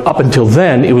 But up until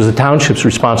then, it was the township's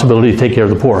responsibility to take care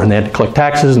of the poor, and they had to collect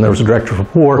taxes, and there was a director of the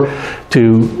poor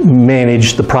to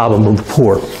manage the problem of the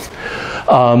poor.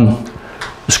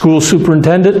 School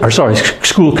superintendent,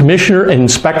 school commissioner and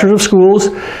inspectors of schools.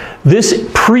 This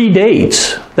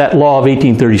predates that law of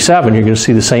 1837. You're going to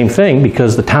see the same thing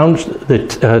because the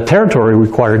territory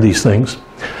required these things.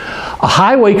 A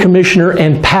highway commissioner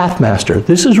and pathmaster.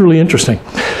 This is really interesting.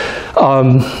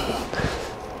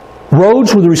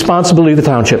 Roads were the responsibility of the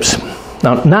townships.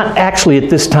 Now, not actually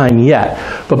at this time yet,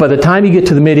 but by the time you get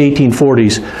to the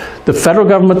mid-1840s, the federal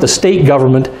government, the state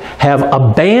government have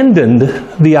abandoned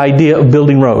the idea of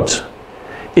building roads.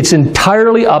 It's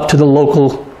entirely up to the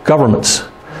local governments.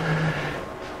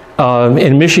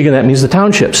 In Michigan, that means the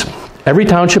townships. Every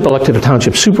township elected a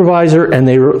township supervisor, and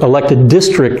they elected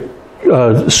district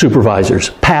supervisors,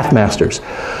 pathmasters.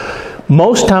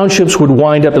 Most townships would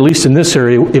wind up, at least in this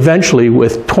area, eventually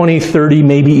with 20, 30,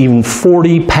 maybe even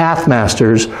 40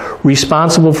 pathmasters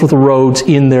responsible for the roads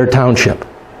in their township.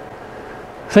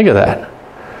 Think of that.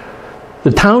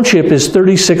 The township is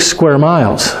 36 square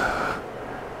miles,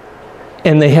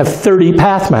 and they have 30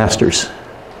 pathmasters.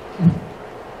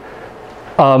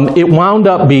 It wound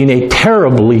up being a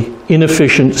terribly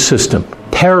inefficient system.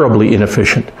 Terribly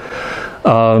inefficient.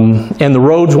 And the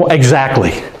roads,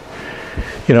 exactly.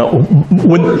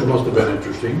 Borders must have been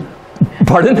interesting.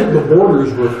 Pardon? The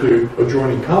borders with the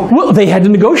adjoining counties. Well, they had to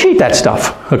negotiate that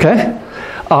stuff, okay?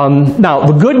 Now,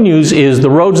 the good news is the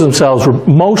roads themselves were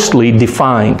mostly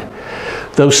defined.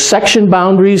 Those section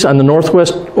boundaries on the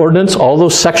Northwest Ordinance, all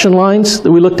those section lines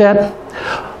that we looked at,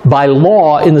 by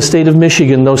law in the state of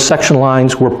Michigan, those section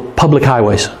lines were public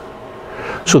highways.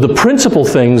 So the principal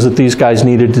things that these guys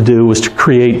needed to do was to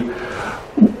create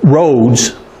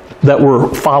roads that were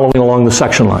following along the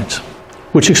section lines,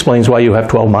 which explains why you have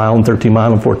 12-mile and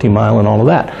 13-mile and 14-mile and all of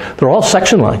that. They're all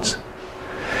section lines.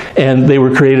 And they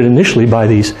were created initially by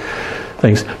these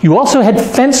things. You also had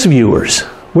fence viewers.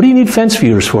 What do you need fence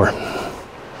viewers for?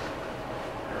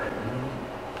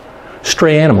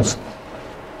 Stray animals.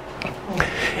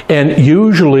 And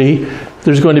usually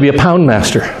there's going to be a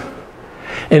poundmaster.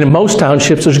 And in most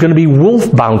townships there's going to be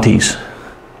wolf bounties.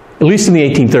 At least in the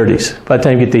 1830s. By the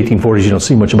time you get to the 1840s, you don't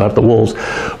see much about the wolves.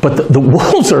 But the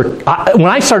wolves are, when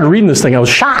I started reading this thing, I was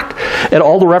shocked at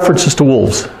all the references to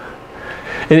wolves.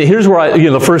 And here's where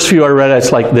the first few I read,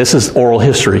 it's like, this is oral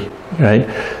history, right?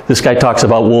 This guy talks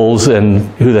about wolves and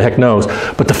who the heck knows.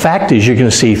 But the fact is, you're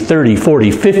going to see 30, 40,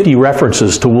 50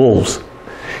 references to wolves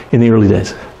in the early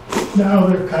days. Now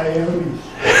they're coyotes.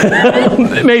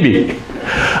 Maybe.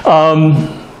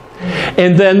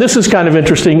 And then this is kind of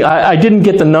interesting. I didn't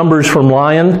get the numbers from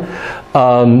Lyon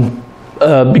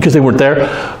because they weren't there.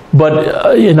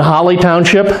 But in Holly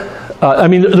Township,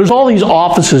 there's all these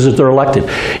offices that they're elected.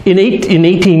 In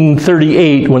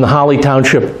 1838, when the Holly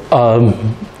Township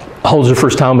holds their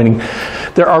first town meeting,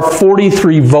 there are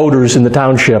 43 voters in the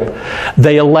township.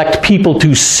 They elect people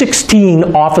to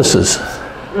 16 offices.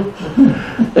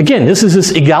 Again, this is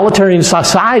this egalitarian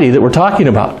society that we're talking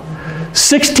about.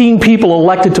 16 people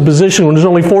elected to position when there's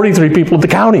only 43 people at the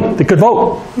county that could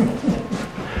vote.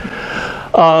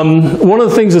 One of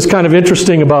the things that's kind of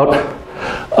interesting about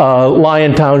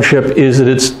Lyon Township is that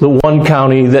it's the one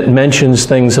county that mentions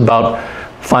things about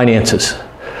finances.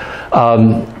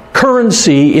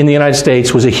 Currency in the United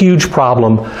States was a huge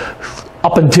problem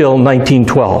up until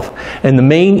 1912. And the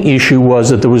main issue was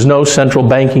that there was no central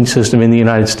banking system in the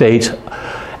United States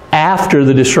after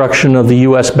the destruction of the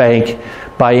U.S. Bank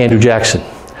by Andrew Jackson.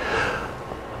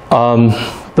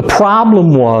 The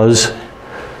problem was,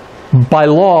 by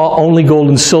law, only gold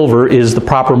and silver is the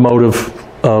proper mode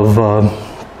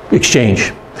of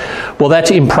exchange. Well,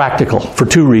 that's impractical for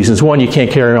two reasons. One, you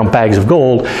can't carry around bags of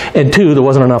gold, and two, there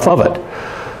wasn't enough of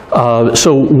it.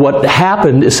 So what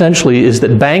happened essentially is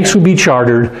that banks would be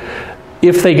chartered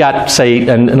if they got, say,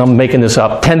 and I'm making this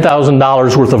up,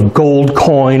 $10,000 worth of gold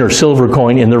coin or silver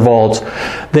coin in their vaults,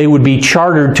 they would be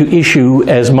chartered to issue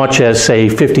as much as, say,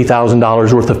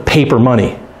 $50,000 worth of paper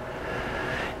money.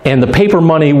 And the paper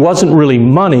money wasn't really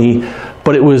money,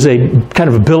 but it was a kind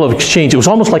of a bill of exchange. It was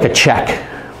almost like a check.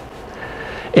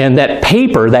 And that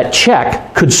paper, that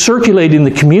check, could circulate in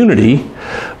the community,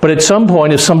 but at some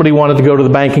point, if somebody wanted to go to the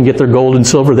bank and get their gold and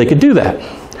silver, they could do that.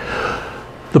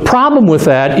 The problem with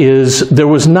that is there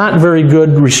was not very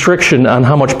good restriction on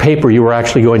how much paper you were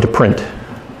actually going to print.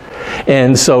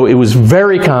 And so it was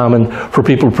very common for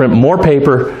people to print more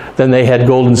paper than they had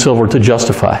gold and silver to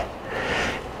justify.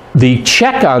 The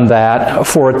check on that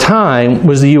for a time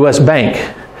was the U.S.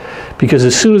 Bank, because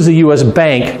as soon as the U.S.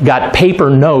 Bank got paper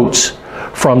notes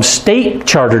from state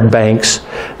chartered banks,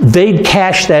 they'd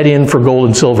cash that in for gold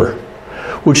and silver,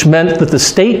 which meant that the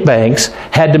state banks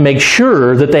had to make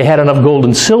sure that they had enough gold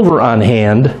and silver on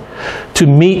hand to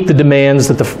meet the demands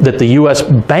that the U.S.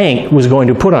 Bank was going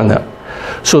to put on them.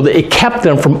 So that it kept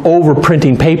them from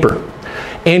overprinting paper.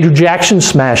 Andrew Jackson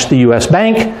smashed the U.S.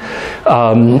 Bank,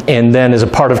 and then as a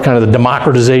part of kind of the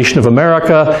democratization of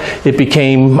America, it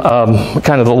became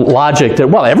kind of the logic that,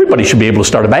 well, everybody should be able to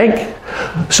start a bank.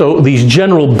 So these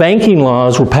general banking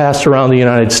laws were passed around the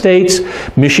United States,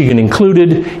 Michigan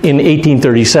included. In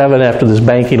 1837, after this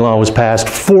banking law was passed,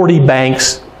 40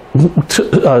 banks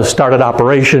started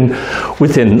operation.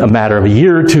 Within a matter of a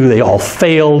year or two, they all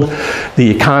failed. The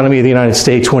economy of the United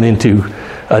States went into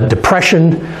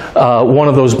depression. One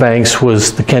of those banks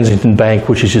was the Kensington Bank,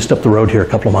 which is just up the road here a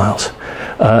couple of miles.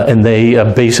 And they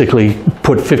basically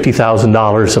put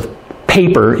 $50,000 of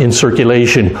paper in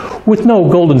circulation with no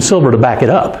gold and silver to back it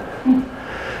up.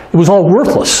 It was all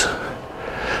worthless.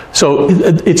 So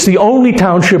it's the only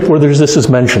township where this is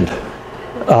mentioned.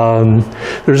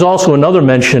 There's also another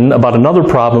mention about another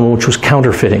problem, which was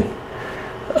counterfeiting.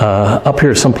 Up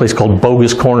here is someplace called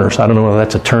bogus corners. I don't know whether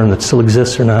that's a term that still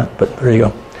exists or not, but there you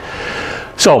go.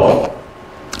 So,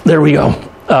 there we go.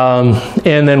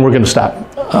 And then we're going to stop.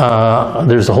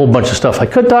 There's a whole bunch of stuff I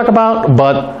could talk about,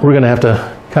 but we're going to have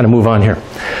to kind of move on here.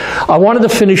 I wanted to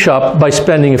finish up by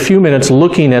spending a few minutes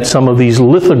looking at some of these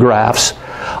lithographs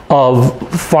of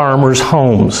farmers'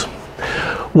 homes,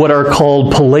 what are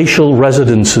called palatial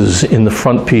residences in the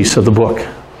front piece of the book.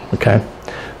 Okay,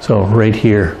 so right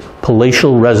here,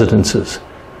 palatial residences.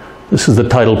 This is the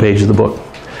title page of the book.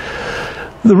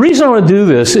 The reason I want to do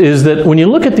this is that when you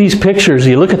look at these pictures,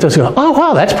 you look at this and go, oh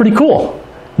wow, that's pretty cool.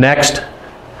 Next.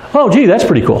 Oh gee, that's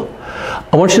pretty cool.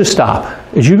 I want you to stop.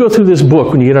 As you go through this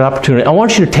book, when you get an opportunity, I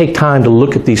want you to take time to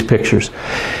look at these pictures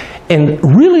and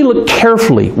really look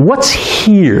carefully. What's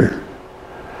here?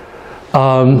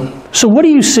 So what do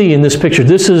you see in this picture?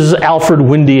 This is Alfred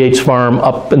Windy Yates Farm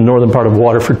up in the northern part of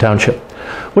Waterford Township.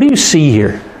 What do you see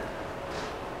here?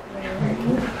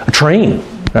 A train,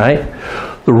 right?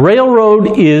 The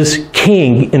railroad is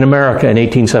king in America in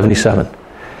 1877.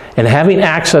 And having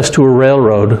access to a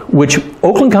railroad, which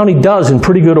Oakland County does in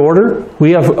pretty good order,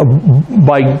 we have,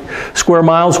 by square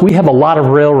miles, we have a lot of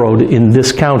railroad in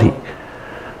this county.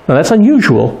 Now that's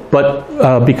unusual,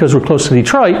 but because we're close to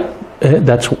Detroit,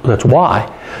 that's why.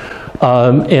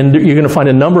 And you're going to find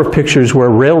a number of pictures where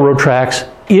railroad tracks,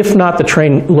 if not the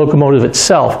train locomotive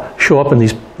itself, show up in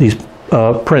these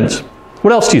prints.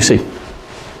 What else do you see?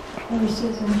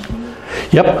 Horses and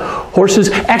sheep. Yep, horses.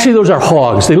 Actually, those are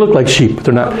hogs. They look like sheep, but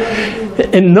they're not.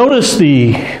 And notice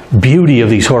the beauty of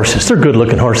these horses. They're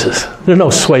good-looking horses. There's no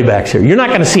swaybacks here. You're not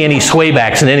going to see any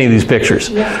swaybacks in any of these pictures.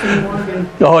 Justin Morgan.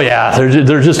 Oh yeah,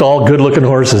 they're just all good-looking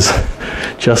horses.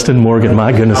 Justin Morgan,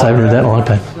 my goodness, I haven't heard that in a long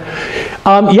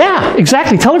time. Yeah,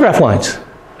 exactly, telegraph lines.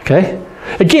 Okay.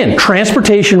 Again,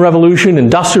 transportation revolution,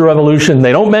 industrial revolution.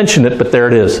 They don't mention it, but there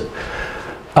it is.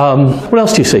 What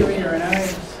else do you see?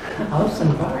 House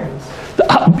and barns.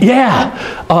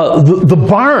 Yeah, the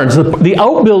barns, the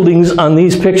outbuildings on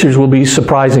these pictures will be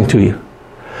surprising to you.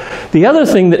 The other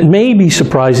thing that may be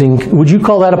surprising, would you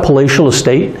call that a palatial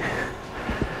estate?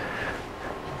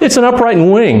 It's an upright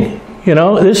wing. You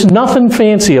know, there's nothing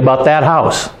fancy about that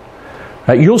house.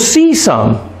 Right? You'll see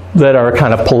some that are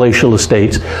kind of palatial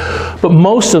estates, but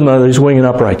most of them are these wing and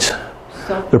uprights.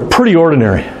 They're pretty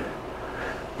ordinary.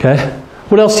 Okay?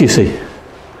 What else do you see?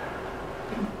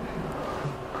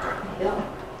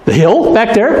 The hill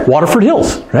back there? Waterford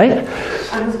Hills, right?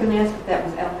 I was going to ask if that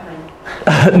was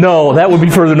Alpine. No, that would be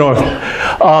further north.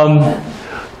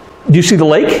 Do you see the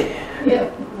lake? Yeah.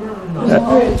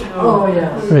 Oh,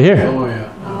 yeah. Right here. Oh,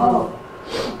 yeah. Oh,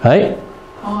 Right?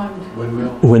 Pond,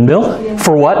 Windmill. Windmill?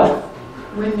 For what?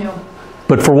 windmill,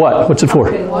 But for what? What's it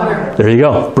for? water. There you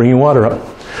go, bringing water up.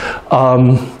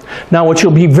 Now what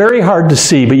you'll be very hard to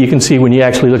see, but you can see when you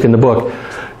actually look in the book,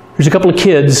 there's a couple of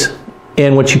kids,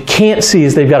 and what you can't see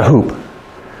is they've got a hoop.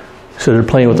 So they're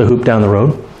playing with the hoop down the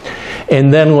road.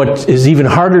 And then what is even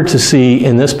harder to see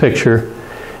in this picture,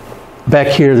 back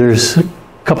here there's a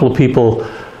couple of people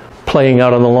playing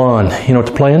out on the lawn. You know what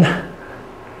they're playing?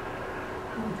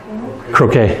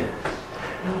 Croquet.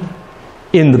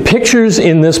 In the pictures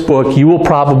in this book, you will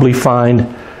probably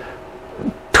find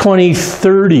 20,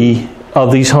 30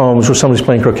 of these homes where somebody's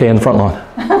playing croquet in the front lawn.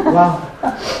 Wow.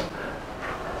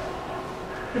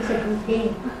 it's a good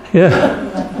game.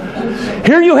 Yeah.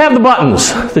 Here you have the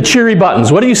buttons, the cheery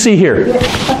buttons. What do you see here?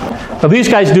 Now these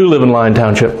guys do live in Lyon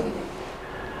Township.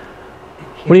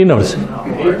 What do you notice?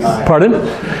 Pardon?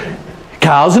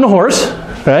 Cows and a horse,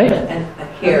 right? And a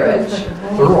carriage.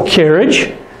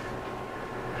 Carriage.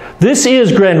 This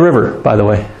is Grand River, by the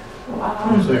way.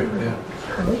 Yeah.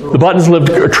 The Buttons lived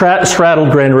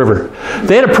straddled Grand River.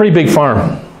 They had a pretty big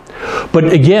farm.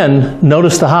 But again,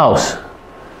 notice the house.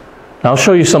 Now, I'll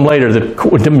show you some later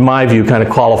that, in my view, kind of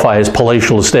qualify as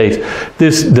palatial estates.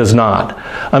 This does not.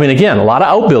 I mean, again, a lot of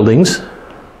outbuildings.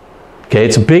 Okay,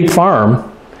 it's a big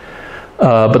farm,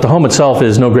 but the home itself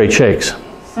is no great shakes.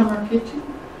 Summer kitchen.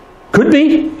 Could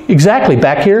be, exactly.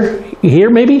 Back here,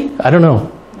 maybe? I don't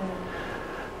know.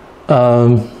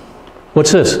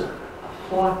 What's this?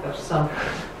 Flock of something.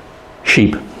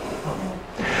 Sheep.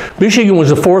 Michigan was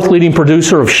the fourth leading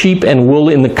producer of sheep and wool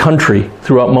in the country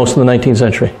throughout most of the 19th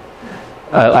century,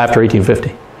 after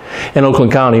 1850. And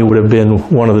Oakland County would have been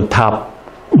one of the top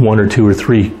 1 or 2 or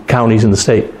 3 counties in the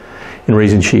state in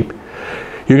raising sheep.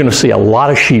 You're going to see a lot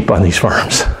of sheep on these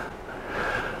farms.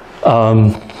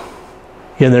 And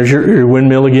there's your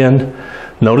windmill again.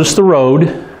 Notice the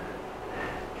road.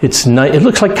 It's nice. It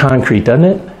looks like concrete, doesn't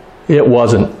it? It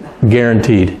wasn't,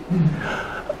 guaranteed.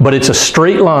 But it's a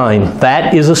straight line.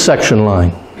 That is a section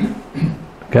line.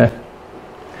 Okay?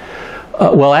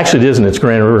 Well, actually it isn't. It's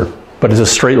Grand River. But it's a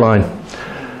straight line.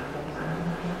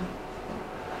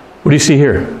 What do you see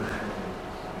here?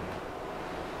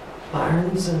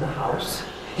 Barns in the house.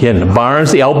 Yeah, the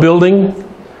barns, the outbuilding,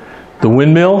 the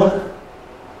windmill,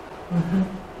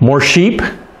 more sheep.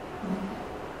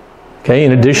 Okay,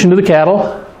 in addition to the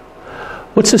cattle.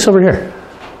 What's this over here?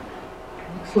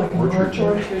 Looks like an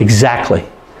orchard. Exactly.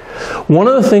 One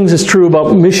of the things that's true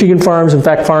about Michigan farms, in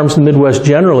fact farms in the Midwest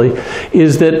generally,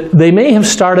 is that they may have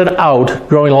started out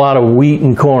growing a lot of wheat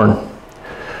and corn.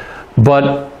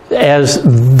 But as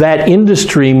that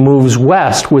industry moves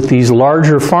west with these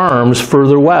larger farms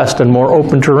further west and more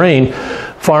open terrain,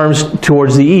 farms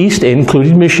towards the east,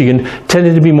 including Michigan,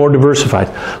 tended to be more diversified.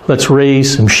 Let's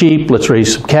raise some sheep, let's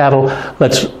raise some cattle,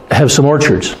 let's have some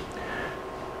orchards.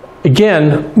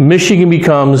 Again, Michigan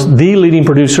becomes the leading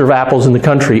producer of apples in the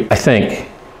country, I think.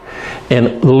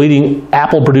 And the leading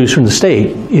apple producer in the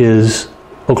state is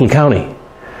Oakland County.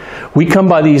 We come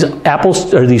by these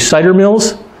apples, or these cider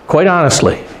mills, quite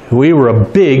honestly. We were a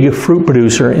big fruit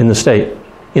producer in the state,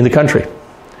 in the country.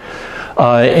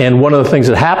 And one of the things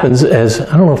that happens is,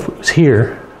 I don't know if it was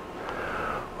here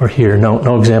or here,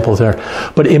 no examples there.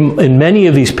 But in many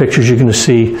of these pictures you're going to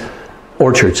see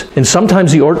orchards. And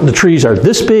sometimes the trees are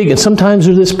this big and sometimes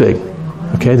they're this big.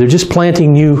 Okay, they're just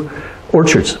planting new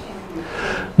orchards.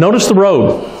 Notice the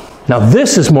road. Now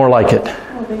this is more like it.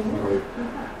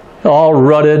 All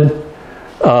rutted.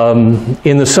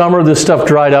 In the summer this stuff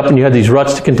dried up and you had these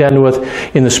ruts to contend with.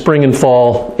 In the spring and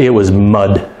fall it was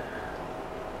mud.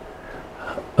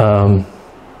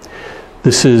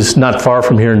 This is not far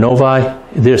from here in Novi.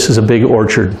 This is a big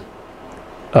orchard,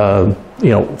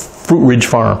 fruit ridge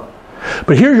farm.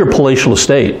 But here's your palatial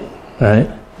estate, right?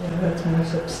 Yeah, that's more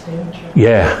substantial.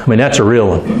 Yeah, I mean that's a real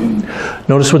one.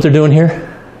 Notice what they're doing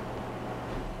here?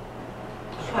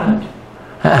 Pond.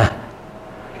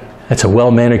 That's a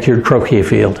well-manicured croquet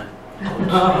field.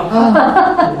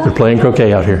 They're playing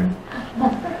croquet out here.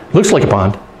 Looks like a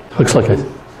pond. Looks like a...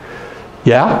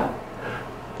 Yeah?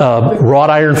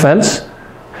 Wrought iron fence.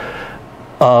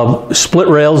 Split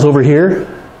rails over here.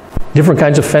 Different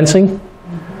kinds of fencing.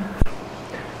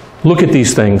 look at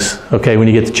these things, okay, when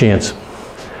you get the chance.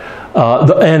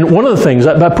 And one of the things,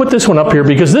 I put this one up here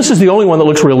because this is the only one that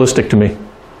looks realistic to me.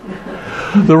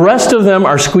 The rest of them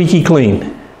are squeaky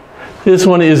clean. This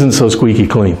one isn't so squeaky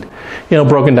clean. You know,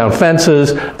 broken down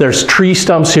fences, there's tree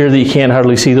stumps here that you can't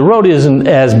hardly see. The road isn't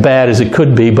as bad as it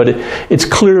could be, but it's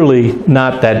clearly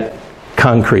not that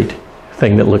concrete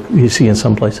thing that you see in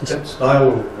some places. That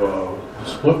style of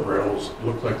split rails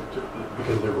looked like,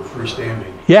 because they were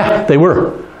freestanding. Yeah, they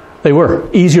were. They were.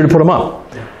 Easier to put them up.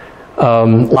 A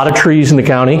lot of trees in the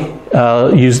county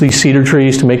use these cedar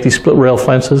trees to make these split rail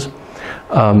fences.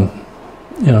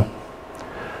 You know.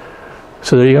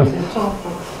 So there you go. It's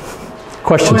awful.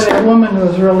 Questions? That woman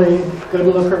was really good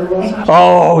looker, wasn't she?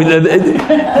 Oh,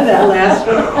 That last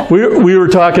one. we were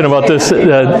talking about this.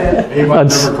 Hey, I'd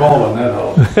never call on that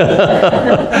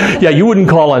house. Yeah, you wouldn't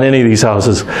call on any of these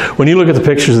houses. When you look at the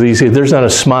pictures of these, there's not a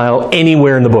smile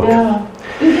anywhere in the book. Yeah.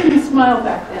 You didn't smile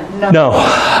back then. No.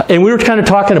 And we were kind of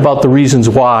talking about the reasons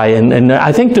why, and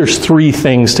I think there's three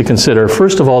things to consider.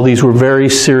 First of all, these were very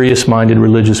serious-minded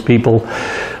religious people,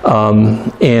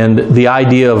 and the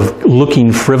idea of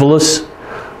looking frivolous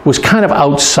was kind of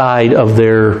outside of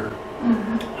their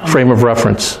frame of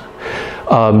reference.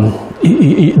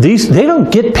 They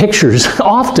don't get pictures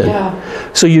often.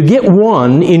 Yeah. So you get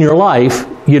one in your life,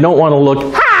 you don't want to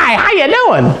look, hi, how you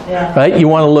doing? Yeah. Right? You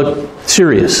want to look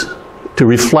serious, to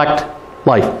reflect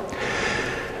life.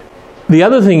 The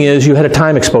other thing is you had a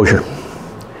time exposure.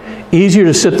 Easier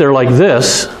to sit there like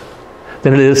this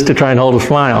than it is to try and hold a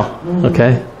smile,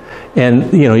 okay?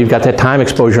 And, you know, you've got that time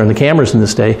exposure on the cameras in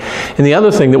this day. And the other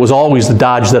thing that was always the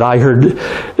dodge that I heard,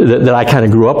 that I kind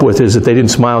of grew up with, is that they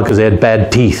didn't smile because they had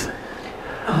bad teeth.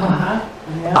 Yeah.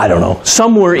 I don't know.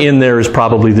 Somewhere in there is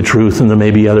probably the truth, and there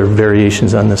may be other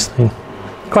variations on this thing.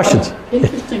 Questions?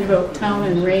 Interesting about town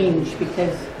and range,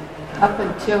 because up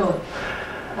until,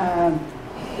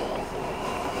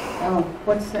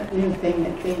 what's that new thing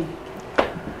that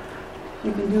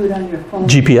you can do it on your phone?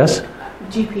 GPS?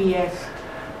 GPS.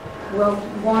 Well,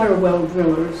 water well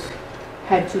drillers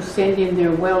had to send in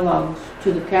their well logs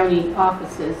to the county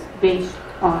offices based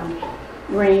on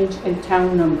range and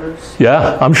town numbers.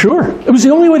 Yeah, I'm sure. It was the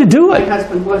only way to do My it.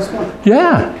 husband was one.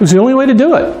 Yeah, it was the only way to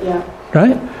do it. Yeah.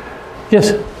 Right?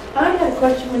 Yes? I had a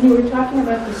question when you were talking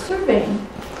about the surveying.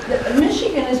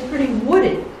 Michigan is pretty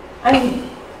wooded. I mean,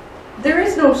 there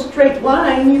is no straight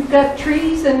line. You've got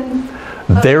trees and...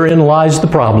 Therein lies the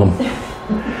problem.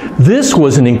 This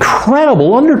was an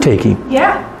incredible undertaking.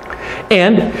 Yeah.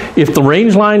 And if the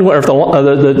range line, or if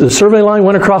the survey line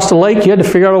went across the lake, you had to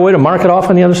figure out a way to mark it off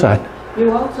on the other side.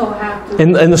 You also have to...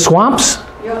 In the swamps?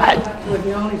 You also have to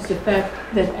acknowledge the fact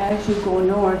that as you go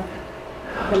north,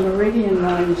 the meridian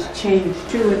lines change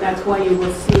too, and that's why you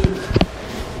will see,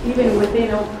 even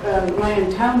within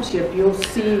Lyon Township, you'll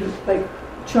see like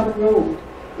Chuck Road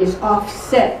is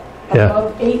offset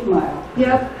above 8 Mile.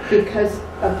 Yep. Because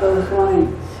of those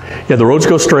lines. Yeah, the roads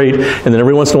go straight, and then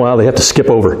every once in a while they have to skip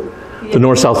over the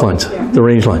north-south lines, the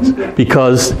range lines,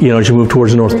 because, you know, as you move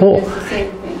towards the North Pole. It's the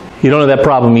same thing. You don't have that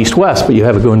problem east-west, but you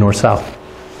have it going north-south.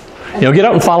 You know, get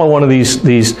out and follow one of these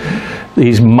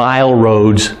mile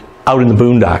roads out in the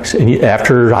boondocks, and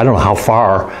after, I don't know how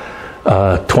far,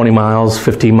 20 miles,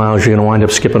 15 miles, you're going to wind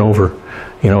up skipping over,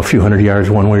 you know, a few hundred yards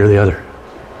one way or the other.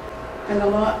 And the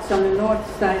lots on the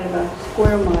north side of a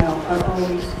square mile are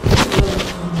always a little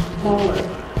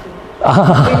smaller.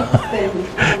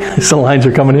 So the lines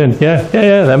are coming in. Yeah,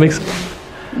 that makes sense.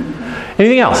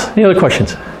 Anything else? Any other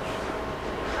questions?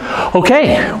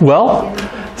 Okay, well,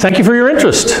 thank you for your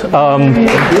interest. Very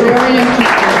interesting.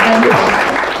 Thank you.